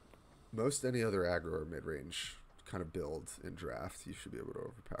most any other aggro or mid-range kind of build in draft, you should be able to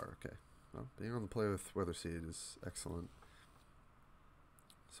overpower. Okay, well, being on the play with Weatherseed is excellent.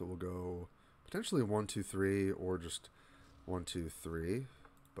 So we'll go potentially 1, 2, 3, or just 1, 2, 3.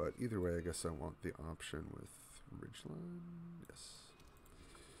 But either way, I guess I want the option with Ridgeline. Yes.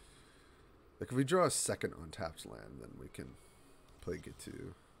 Like if we draw a second untapped land, then we can play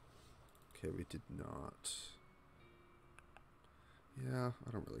G2. Okay, we did not. Yeah,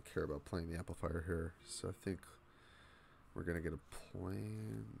 I don't really care about playing the Amplifier here, so I think we're going to get a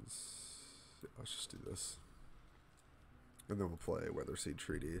Plains. Yeah, let's just do this. And then we'll play Weatherseed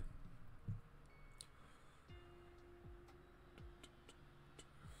Treaty.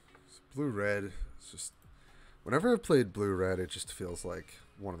 So blue-red, it's just... Whenever I've played blue-red, it just feels like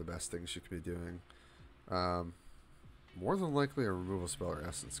one of the best things you could be doing. More than likely a removal spell or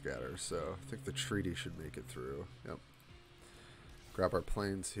Essence Scatter, so I think the Treaty should make it through. Yep. Grab our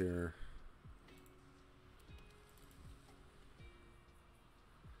Plains here.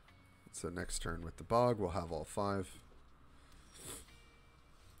 So next turn with the Bog, we'll have all 5.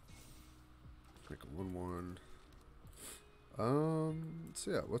 Make a 1/1.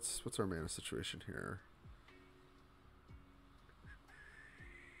 So yeah, what's our mana situation here?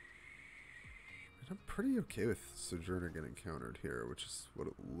 I'm pretty okay with Sojourner getting countered here, which is what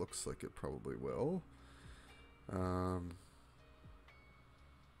it looks like it probably will. Over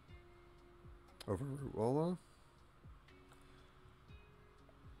Root Walla.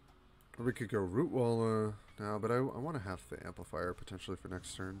 Or we could go Root Walla now, but I want to have the Amplifier potentially for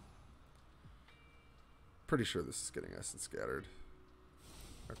next turn. Pretty sure this is getting Essence Scattered.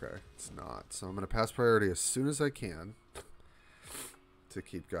 Okay, it's not. So I'm going to pass priority as soon as I can to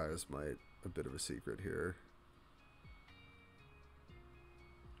keep Gaia's Might a bit of a secret here.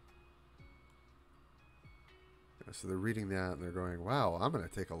 Yeah, so they're reading that and they're going, wow, I'm going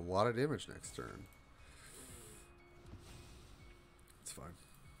to take a lot of damage next turn. It's fine.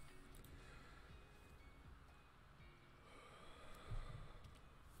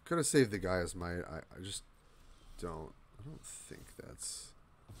 Could have saved the Gaia's Might. I just don't. I don't think that's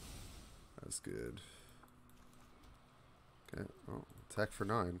good. Okay. Oh, attack for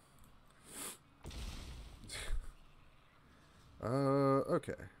 9.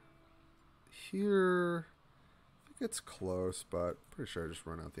 Okay. Here, I think it's close, but pretty sure I just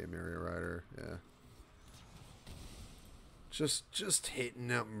run out the Emeria Rider. Yeah. Just hitting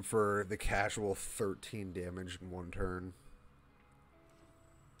them for the casual 13 damage in 1 turn.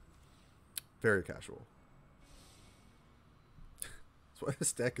 Very casual. That's why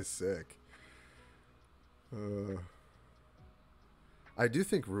this deck is sick. I do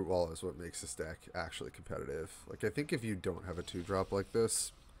think Root Wall is what makes this deck actually competitive. Like, I think if you don't have a 2-drop like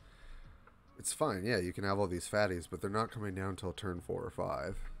this, it's fine. Yeah, you can have all these fatties, but they're not coming down until turn 4 or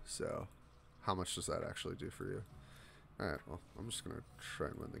 5. So, how much does that actually do for you? Alright, well, I'm just going to try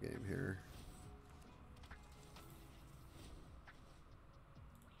and win the game here.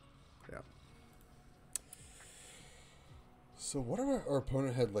 Yeah. So what our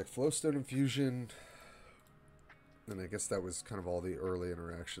opponent had, like, Flowstone Infusion, and I guess that was kind of all the early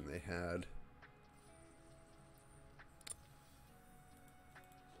interaction they had.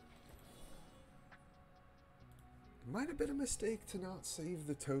 It might have been a mistake to not save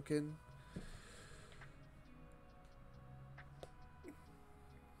the token.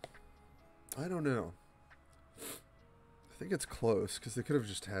 I don't know. I think it's close, because they could have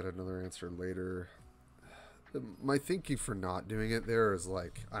just had another answer later. My thinking for not doing it there is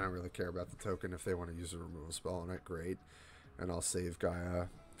like, I don't really care about the token. If they want to use a removal spell on it, great. And I'll save Gaia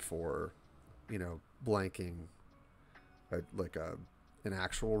for, you know, blanking an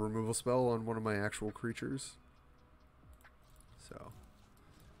actual removal spell on one of my actual creatures. So,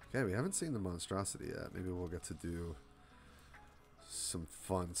 okay, we haven't seen the monstrosity yet. Maybe we'll get to do some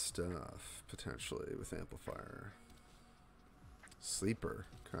fun stuff, potentially, with Amplifier. Sleeper,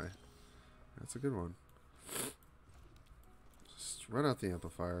 okay. That's a good one. Just run out the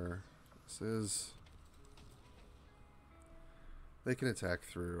Amplifier. This is... They can attack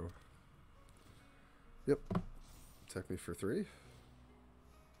through... Yep. Attack me for 3.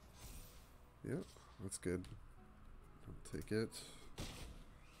 Yep, that's good. I'll take it.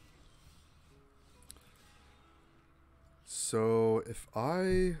 So if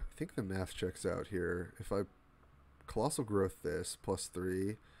I think the math checks out here. If I Colossal Growth this plus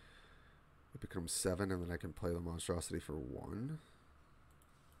 3, it becomes 7, and then I can play the monstrosity for 1.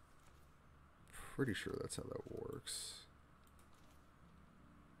 Pretty sure that's how that works.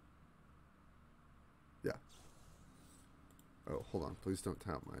 Yeah. Oh, hold on. Please don't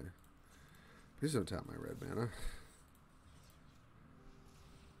tap my red mana.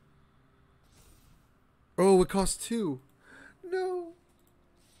 Oh, it costs 2. No.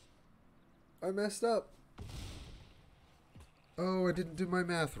 I messed up. Oh, I didn't do my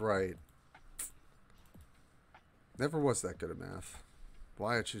math right. Never was that good at math.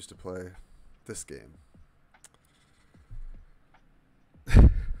 Why I choose to play this game.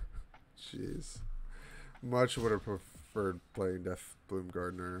 Jeez. Much would have preferred playing Death Bloom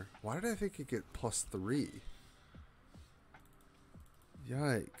Gardener. Why did I think it get plus 3?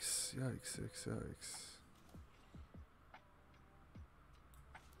 Yikes. Yikes, yikes, yikes.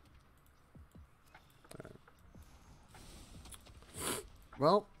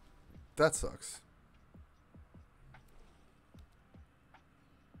 Well, that sucks.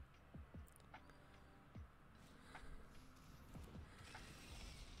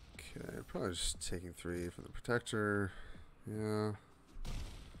 Okay, probably just taking 3 from the Protector. Yeah.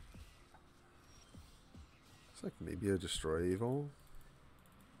 Looks like maybe a Destroy Evil.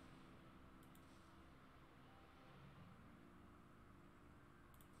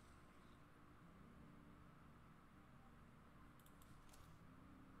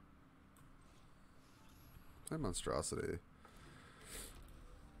 Monstrosity.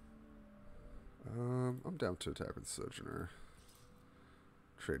 I'm down to attack with the Sojourner.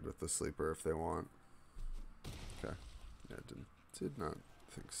 Trade with the Sleeper if they want. Okay. Yeah, did not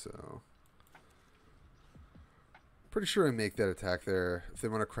think so. Pretty sure I make that attack there. If they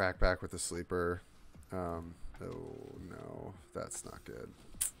want to crack back with the Sleeper. Oh no, that's not good.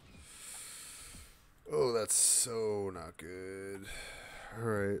 Oh, that's so not good.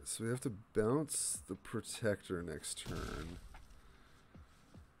 Alright, so we have to bounce the Protector next turn.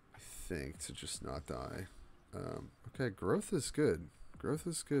 I think, to just not die. Okay, Growth is good. Growth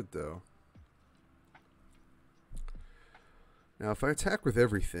is good, though. Now, if I attack with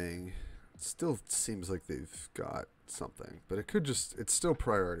everything, it still seems like they've got something. But it could just... It's still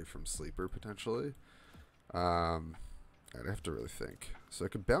priority from Sleeper, potentially. I'd have to really think. So I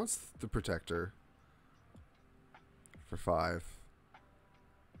could bounce the Protector for 5.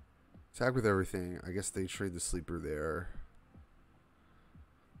 Attack with everything. I guess they trade the sleeper there.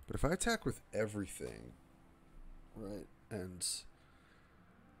 But if I attack with everything, right, and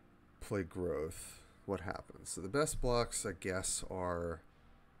play growth, what happens? So the best blocks, I guess, are,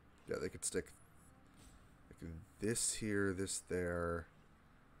 yeah, they could stick like this here, this there,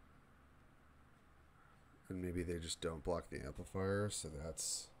 and maybe they just don't block the amplifier, so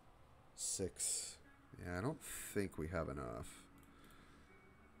that's 6. Yeah, I don't think we have enough.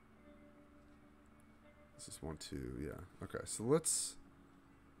 This is 1, 2, yeah. Okay, so let's,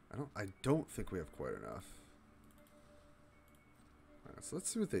 I don't think we have quite enough. Alright, so let's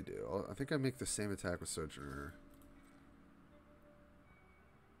see what they do. I think I make the same attack with Sojourner.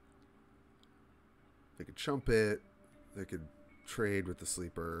 They could chump it. They could trade with the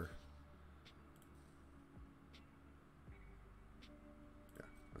sleeper. Yeah,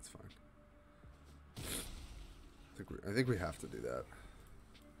 that's fine. I think we have to do that.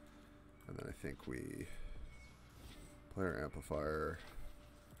 And then I think we play our amplifier,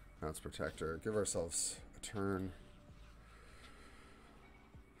 Mounts Protector, give ourselves a turn.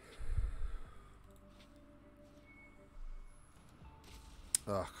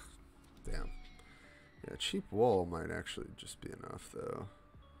 Ugh, damn. Yeah, cheap wall might actually just be enough, though.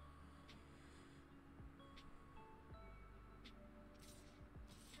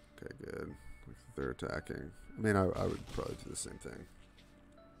 Okay, good. They're attacking. I mean, I would probably do the same thing.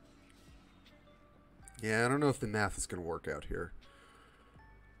 Yeah, I don't know if the math is going to work out here.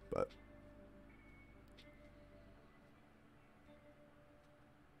 But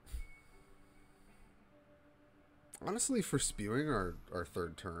honestly, for spewing our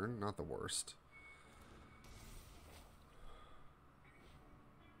third turn, not the worst.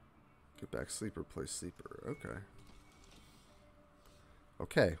 Get back sleeper, play sleeper. Okay.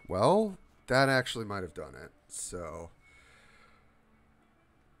 Okay, well, that actually might have done it. So,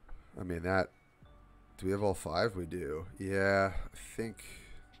 I mean, that... Do we have all 5? We do. Yeah, I think...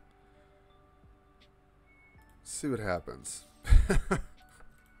 Let's see what happens.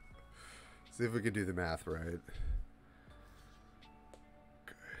 See if we can do the math right.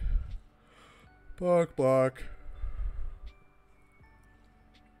 Okay. Block, block.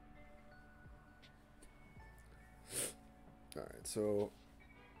 Alright, so...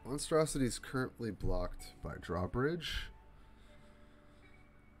 Monstrosity is currently blocked by Drawbridge.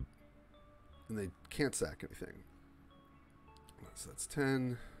 And they can't sack anything. So that's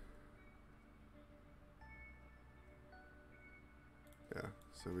 10. Yeah,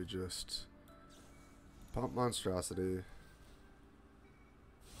 so we just pump Monstrosity.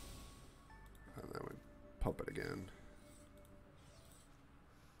 And then we pump it again.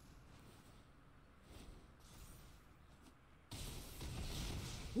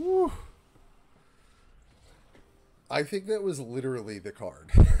 Woo! I think that was literally the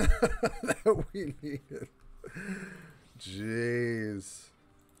card that we needed. Jeez.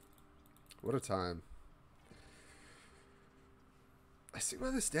 What a time. I see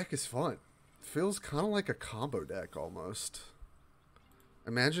why this deck is fun. It feels kind of like a combo deck almost.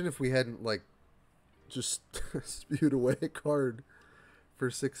 Imagine if we hadn't, like, just spewed away a card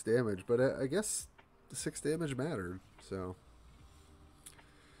for 6 damage. But I guess the 6 damage mattered, so...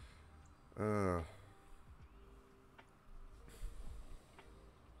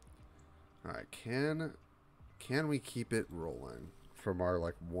 Alright, can we keep it rolling from our,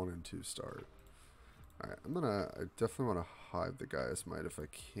 like, 1 and 2 start? Alright, I definitely want to hide the Gaia's Might if I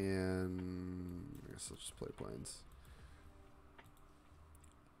can. I guess I'll just play Plains.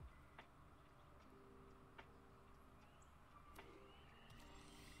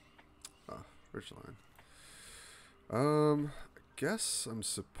 Ah, Ridgeline. I guess I'm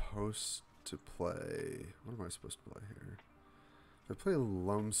supposed to play... What am I supposed to play here? If I play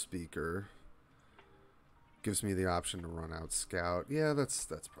Lone Speaker, gives me the option to run out Scout. Yeah, that's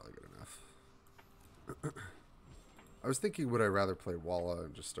probably good enough. I was thinking, would I rather play Walla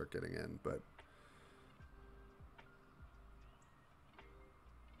and just start getting in, but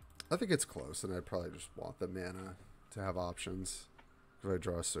I think it's close, and I probably just want the mana to have options. If I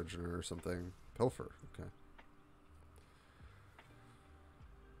draw a Sojourner or something. Pilfer, okay.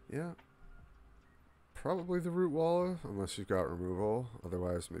 Yeah. Probably the Root Walla, unless you've got removal.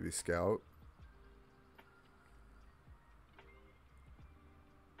 Otherwise, maybe Scout.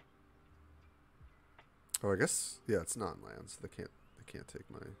 Oh, I guess, yeah, it's not lands. They can't take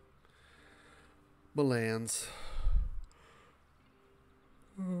my lands.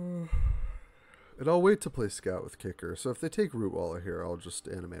 And I'll wait to play Scout with Kicker. So if they take Root Walla here, I'll just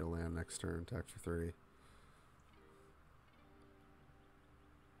animate a land next turn, attack for 3.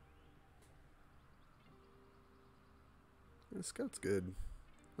 Yeah, Scout's good.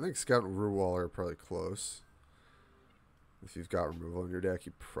 I think Scout and Root Wall are probably close. If you've got removal in your deck,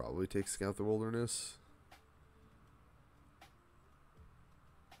 you probably take Scout the Wilderness.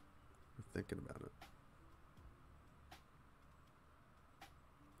 I'm thinking about it.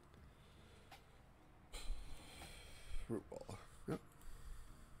 Root Wall. Yep.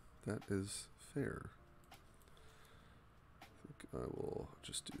 That is fair. I think I will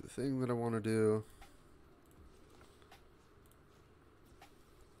just do the thing that I want to do.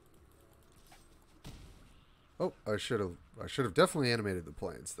 Oh, I should have definitely animated the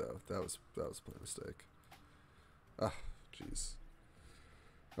planes though. That was a plain mistake. Ah, jeez.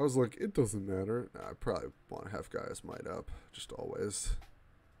 I was like, it doesn't matter. Nah, I probably want to have guys might up, just always.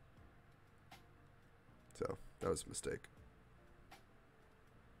 So that was a mistake.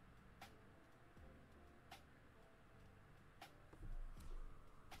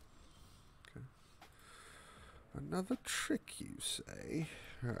 Okay. Another trick, you say?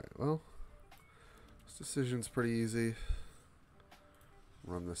 All right. Well. This decision's pretty easy.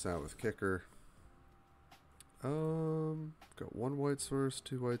 Run this out with kicker. Got one white source,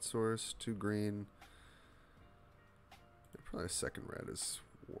 two white source, two green. Yeah, probably a second red is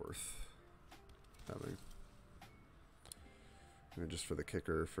worth having. And just for the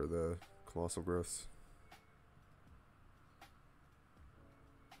kicker for the colossal growths.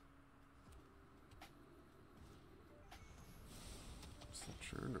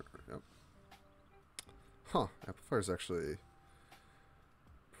 Sojourner, yep. Huh, Amplifier's actually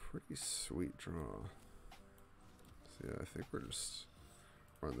pretty sweet draw. So yeah, I think we're just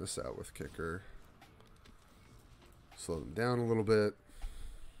run this out with kicker. Slow them down a little bit.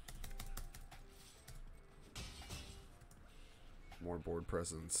 More board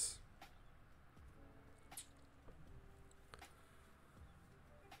presence.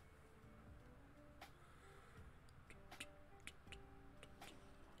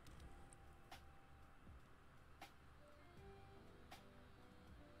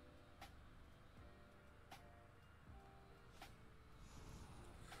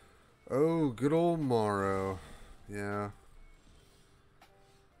 Oh, good old Morrow. Yeah.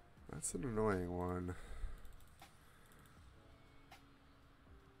 That's an annoying one.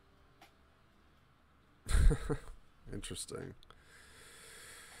 Interesting.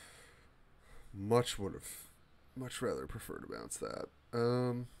 Much rather prefer to bounce that.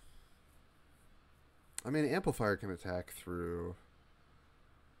 I mean, Amplifier can attack through.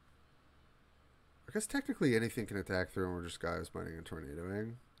 I guess technically anything can attack through, and we're just guys mining and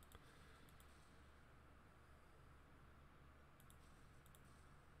tornadoing.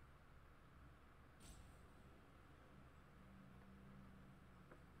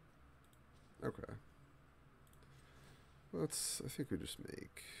 Okay. I think we just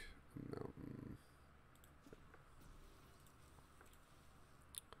make a mountain.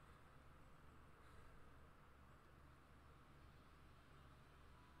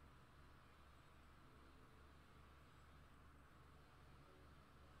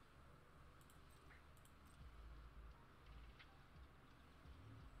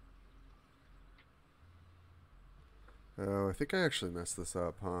 Oh, I think I actually messed this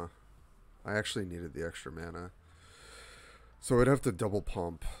up, huh? I actually needed the extra mana. So I'd have to double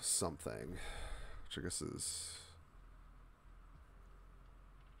pump something, which I guess is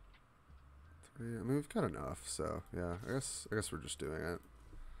 3. I mean, we've got enough, so yeah. I guess we're just doing it.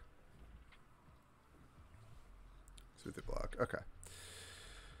 Smoothie block. Okay.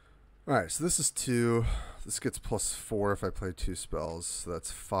 All right. So this is 2. This gets +4 if I play 2 spells. So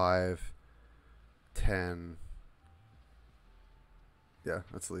that's 5, 10. Yeah,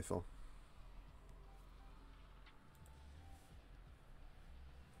 that's lethal.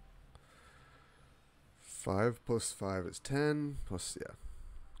 5 + 5 is 10. Plus, yeah.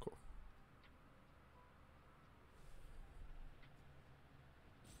 Cool.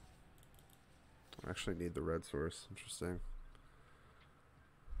 I actually need the red source. Interesting.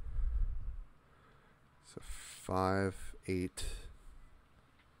 So 5, 8.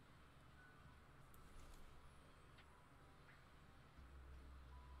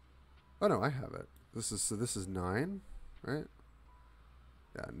 Oh no, I have it. This is 9, right?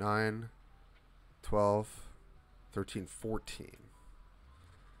 Yeah, 9, 12, 13, 14.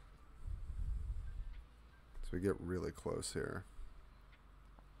 So we get really close here.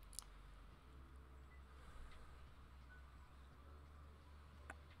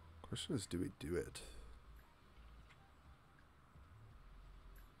 Question is, do we do it?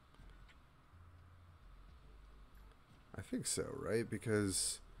 I think so, right?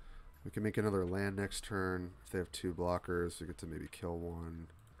 Because we can make another land next turn. If they have 2 blockers, we get to maybe kill 1.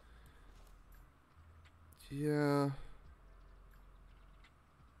 Yeah.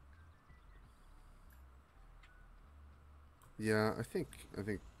 Yeah, I think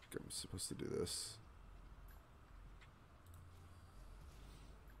I'm supposed to do this.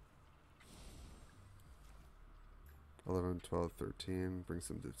 $11, $12, $13 brings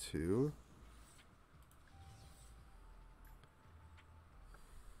them to 2.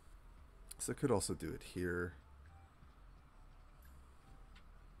 So I could also do it here.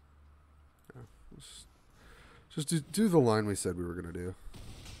 Yeah, just do the line we said we were gonna do.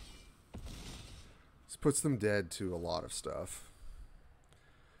 This puts them dead to a lot of stuff.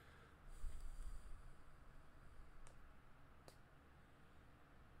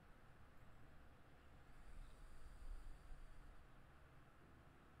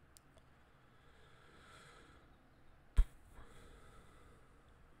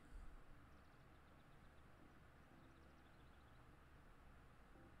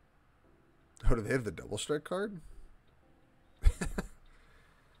 Oh, do they have the double strike card?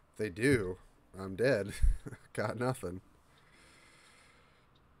 They do. I'm dead. Got nothing.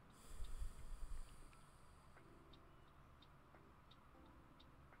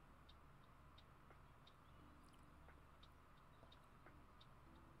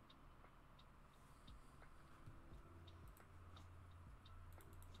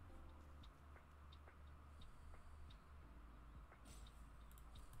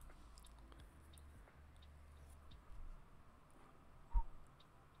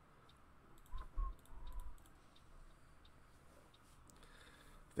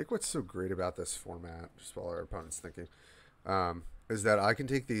 I think what's so great about this format, just while our opponent's thinking, is that I can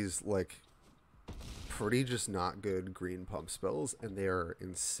take these like pretty just not good green pump spells, and they are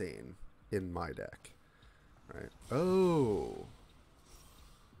insane in my deck. Right? Oh.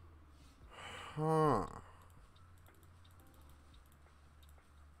 Huh.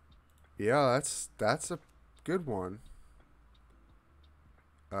 Yeah, that's a good one.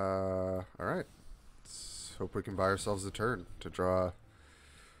 All right. Let's hope we can buy ourselves a turn to draw.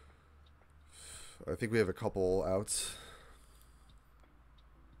 I think we have a couple outs.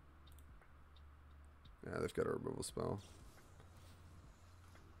 Yeah, they've got a removal spell.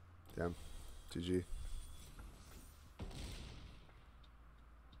 Damn. GG.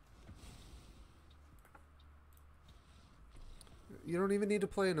 You don't even need to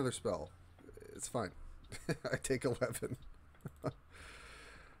play another spell. It's fine. I take 11.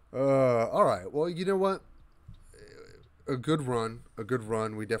 All right. Well, you know what? A good run.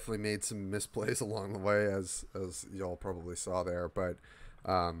 We definitely made some misplays along the way, as y'all probably saw there. But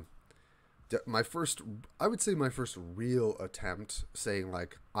I would say my first real attempt saying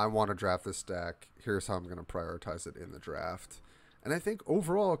like, I want to draft this deck. Here's how I'm going to prioritize it in the draft. And I think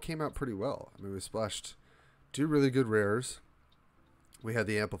overall it came out pretty well. I mean, we splashed 2 really good rares. We had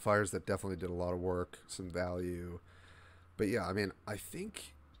the amplifiers that definitely did a lot of work, some value. But yeah, I mean, I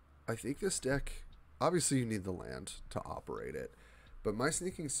think this deck, obviously you need the land to operate it. But my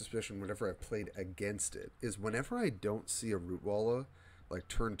sneaking suspicion whenever I've played against it is whenever I don't see a Root Walla, like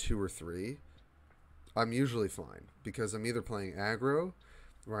turn 2 or 3, I'm usually fine. Because I'm either playing aggro,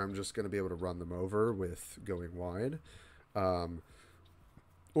 where I'm just going to be able to run them over with going wide.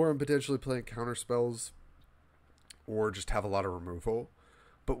 Or I'm potentially playing counter spells, or just have a lot of removal.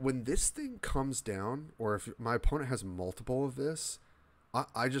 But when this thing comes down, or if my opponent has multiple of this,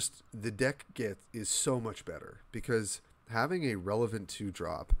 the deck is so much better, because having a relevant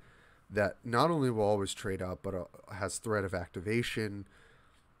 2-drop that not only will always trade up, but has threat of activation,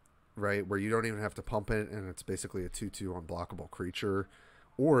 right, where you don't even have to pump it, and it's basically a 2/2 unblockable creature,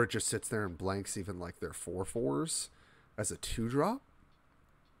 or it just sits there and blanks even like their 4/4s as a 2-drop,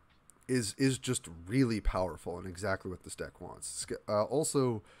 is just really powerful and exactly what this deck wants.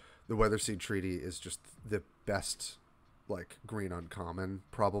 Also, the Weatherseed Treaty is just the best like green uncommon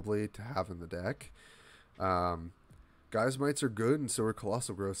probably to have in the deck. Guy's Mites are good, and so are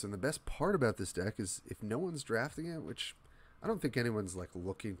Colossal Growths. And the best part about this deck is if no one's drafting it, which I don't think anyone's like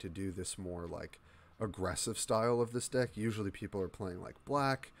looking to do this more like aggressive style of this deck. Usually people are playing like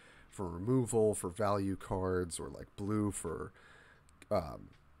black for removal, for value cards, or like blue for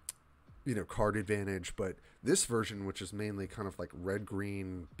card advantage. But this version, which is mainly kind of like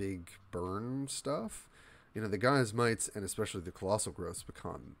red-green big burn stuff, the Guy's Mites and especially the Colossal Growths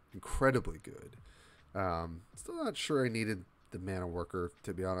become incredibly good. Still not sure I needed the Mana Worker,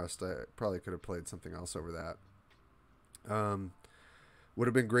 to be honest. I probably could have played something else over that. Would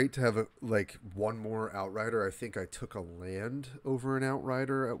have been great to have one more Outrider. I think I took a land over an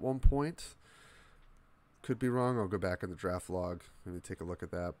Outrider at one point. Could be wrong. I'll go back in the draft log, maybe take a look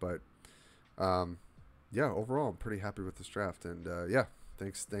at that. But yeah, overall, I'm pretty happy with this draft. And yeah,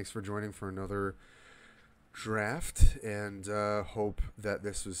 thanks for joining for another draft, and hope that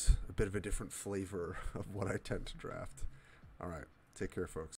this was a bit of a different flavor of what I tend to draft. All right. Take care, folks.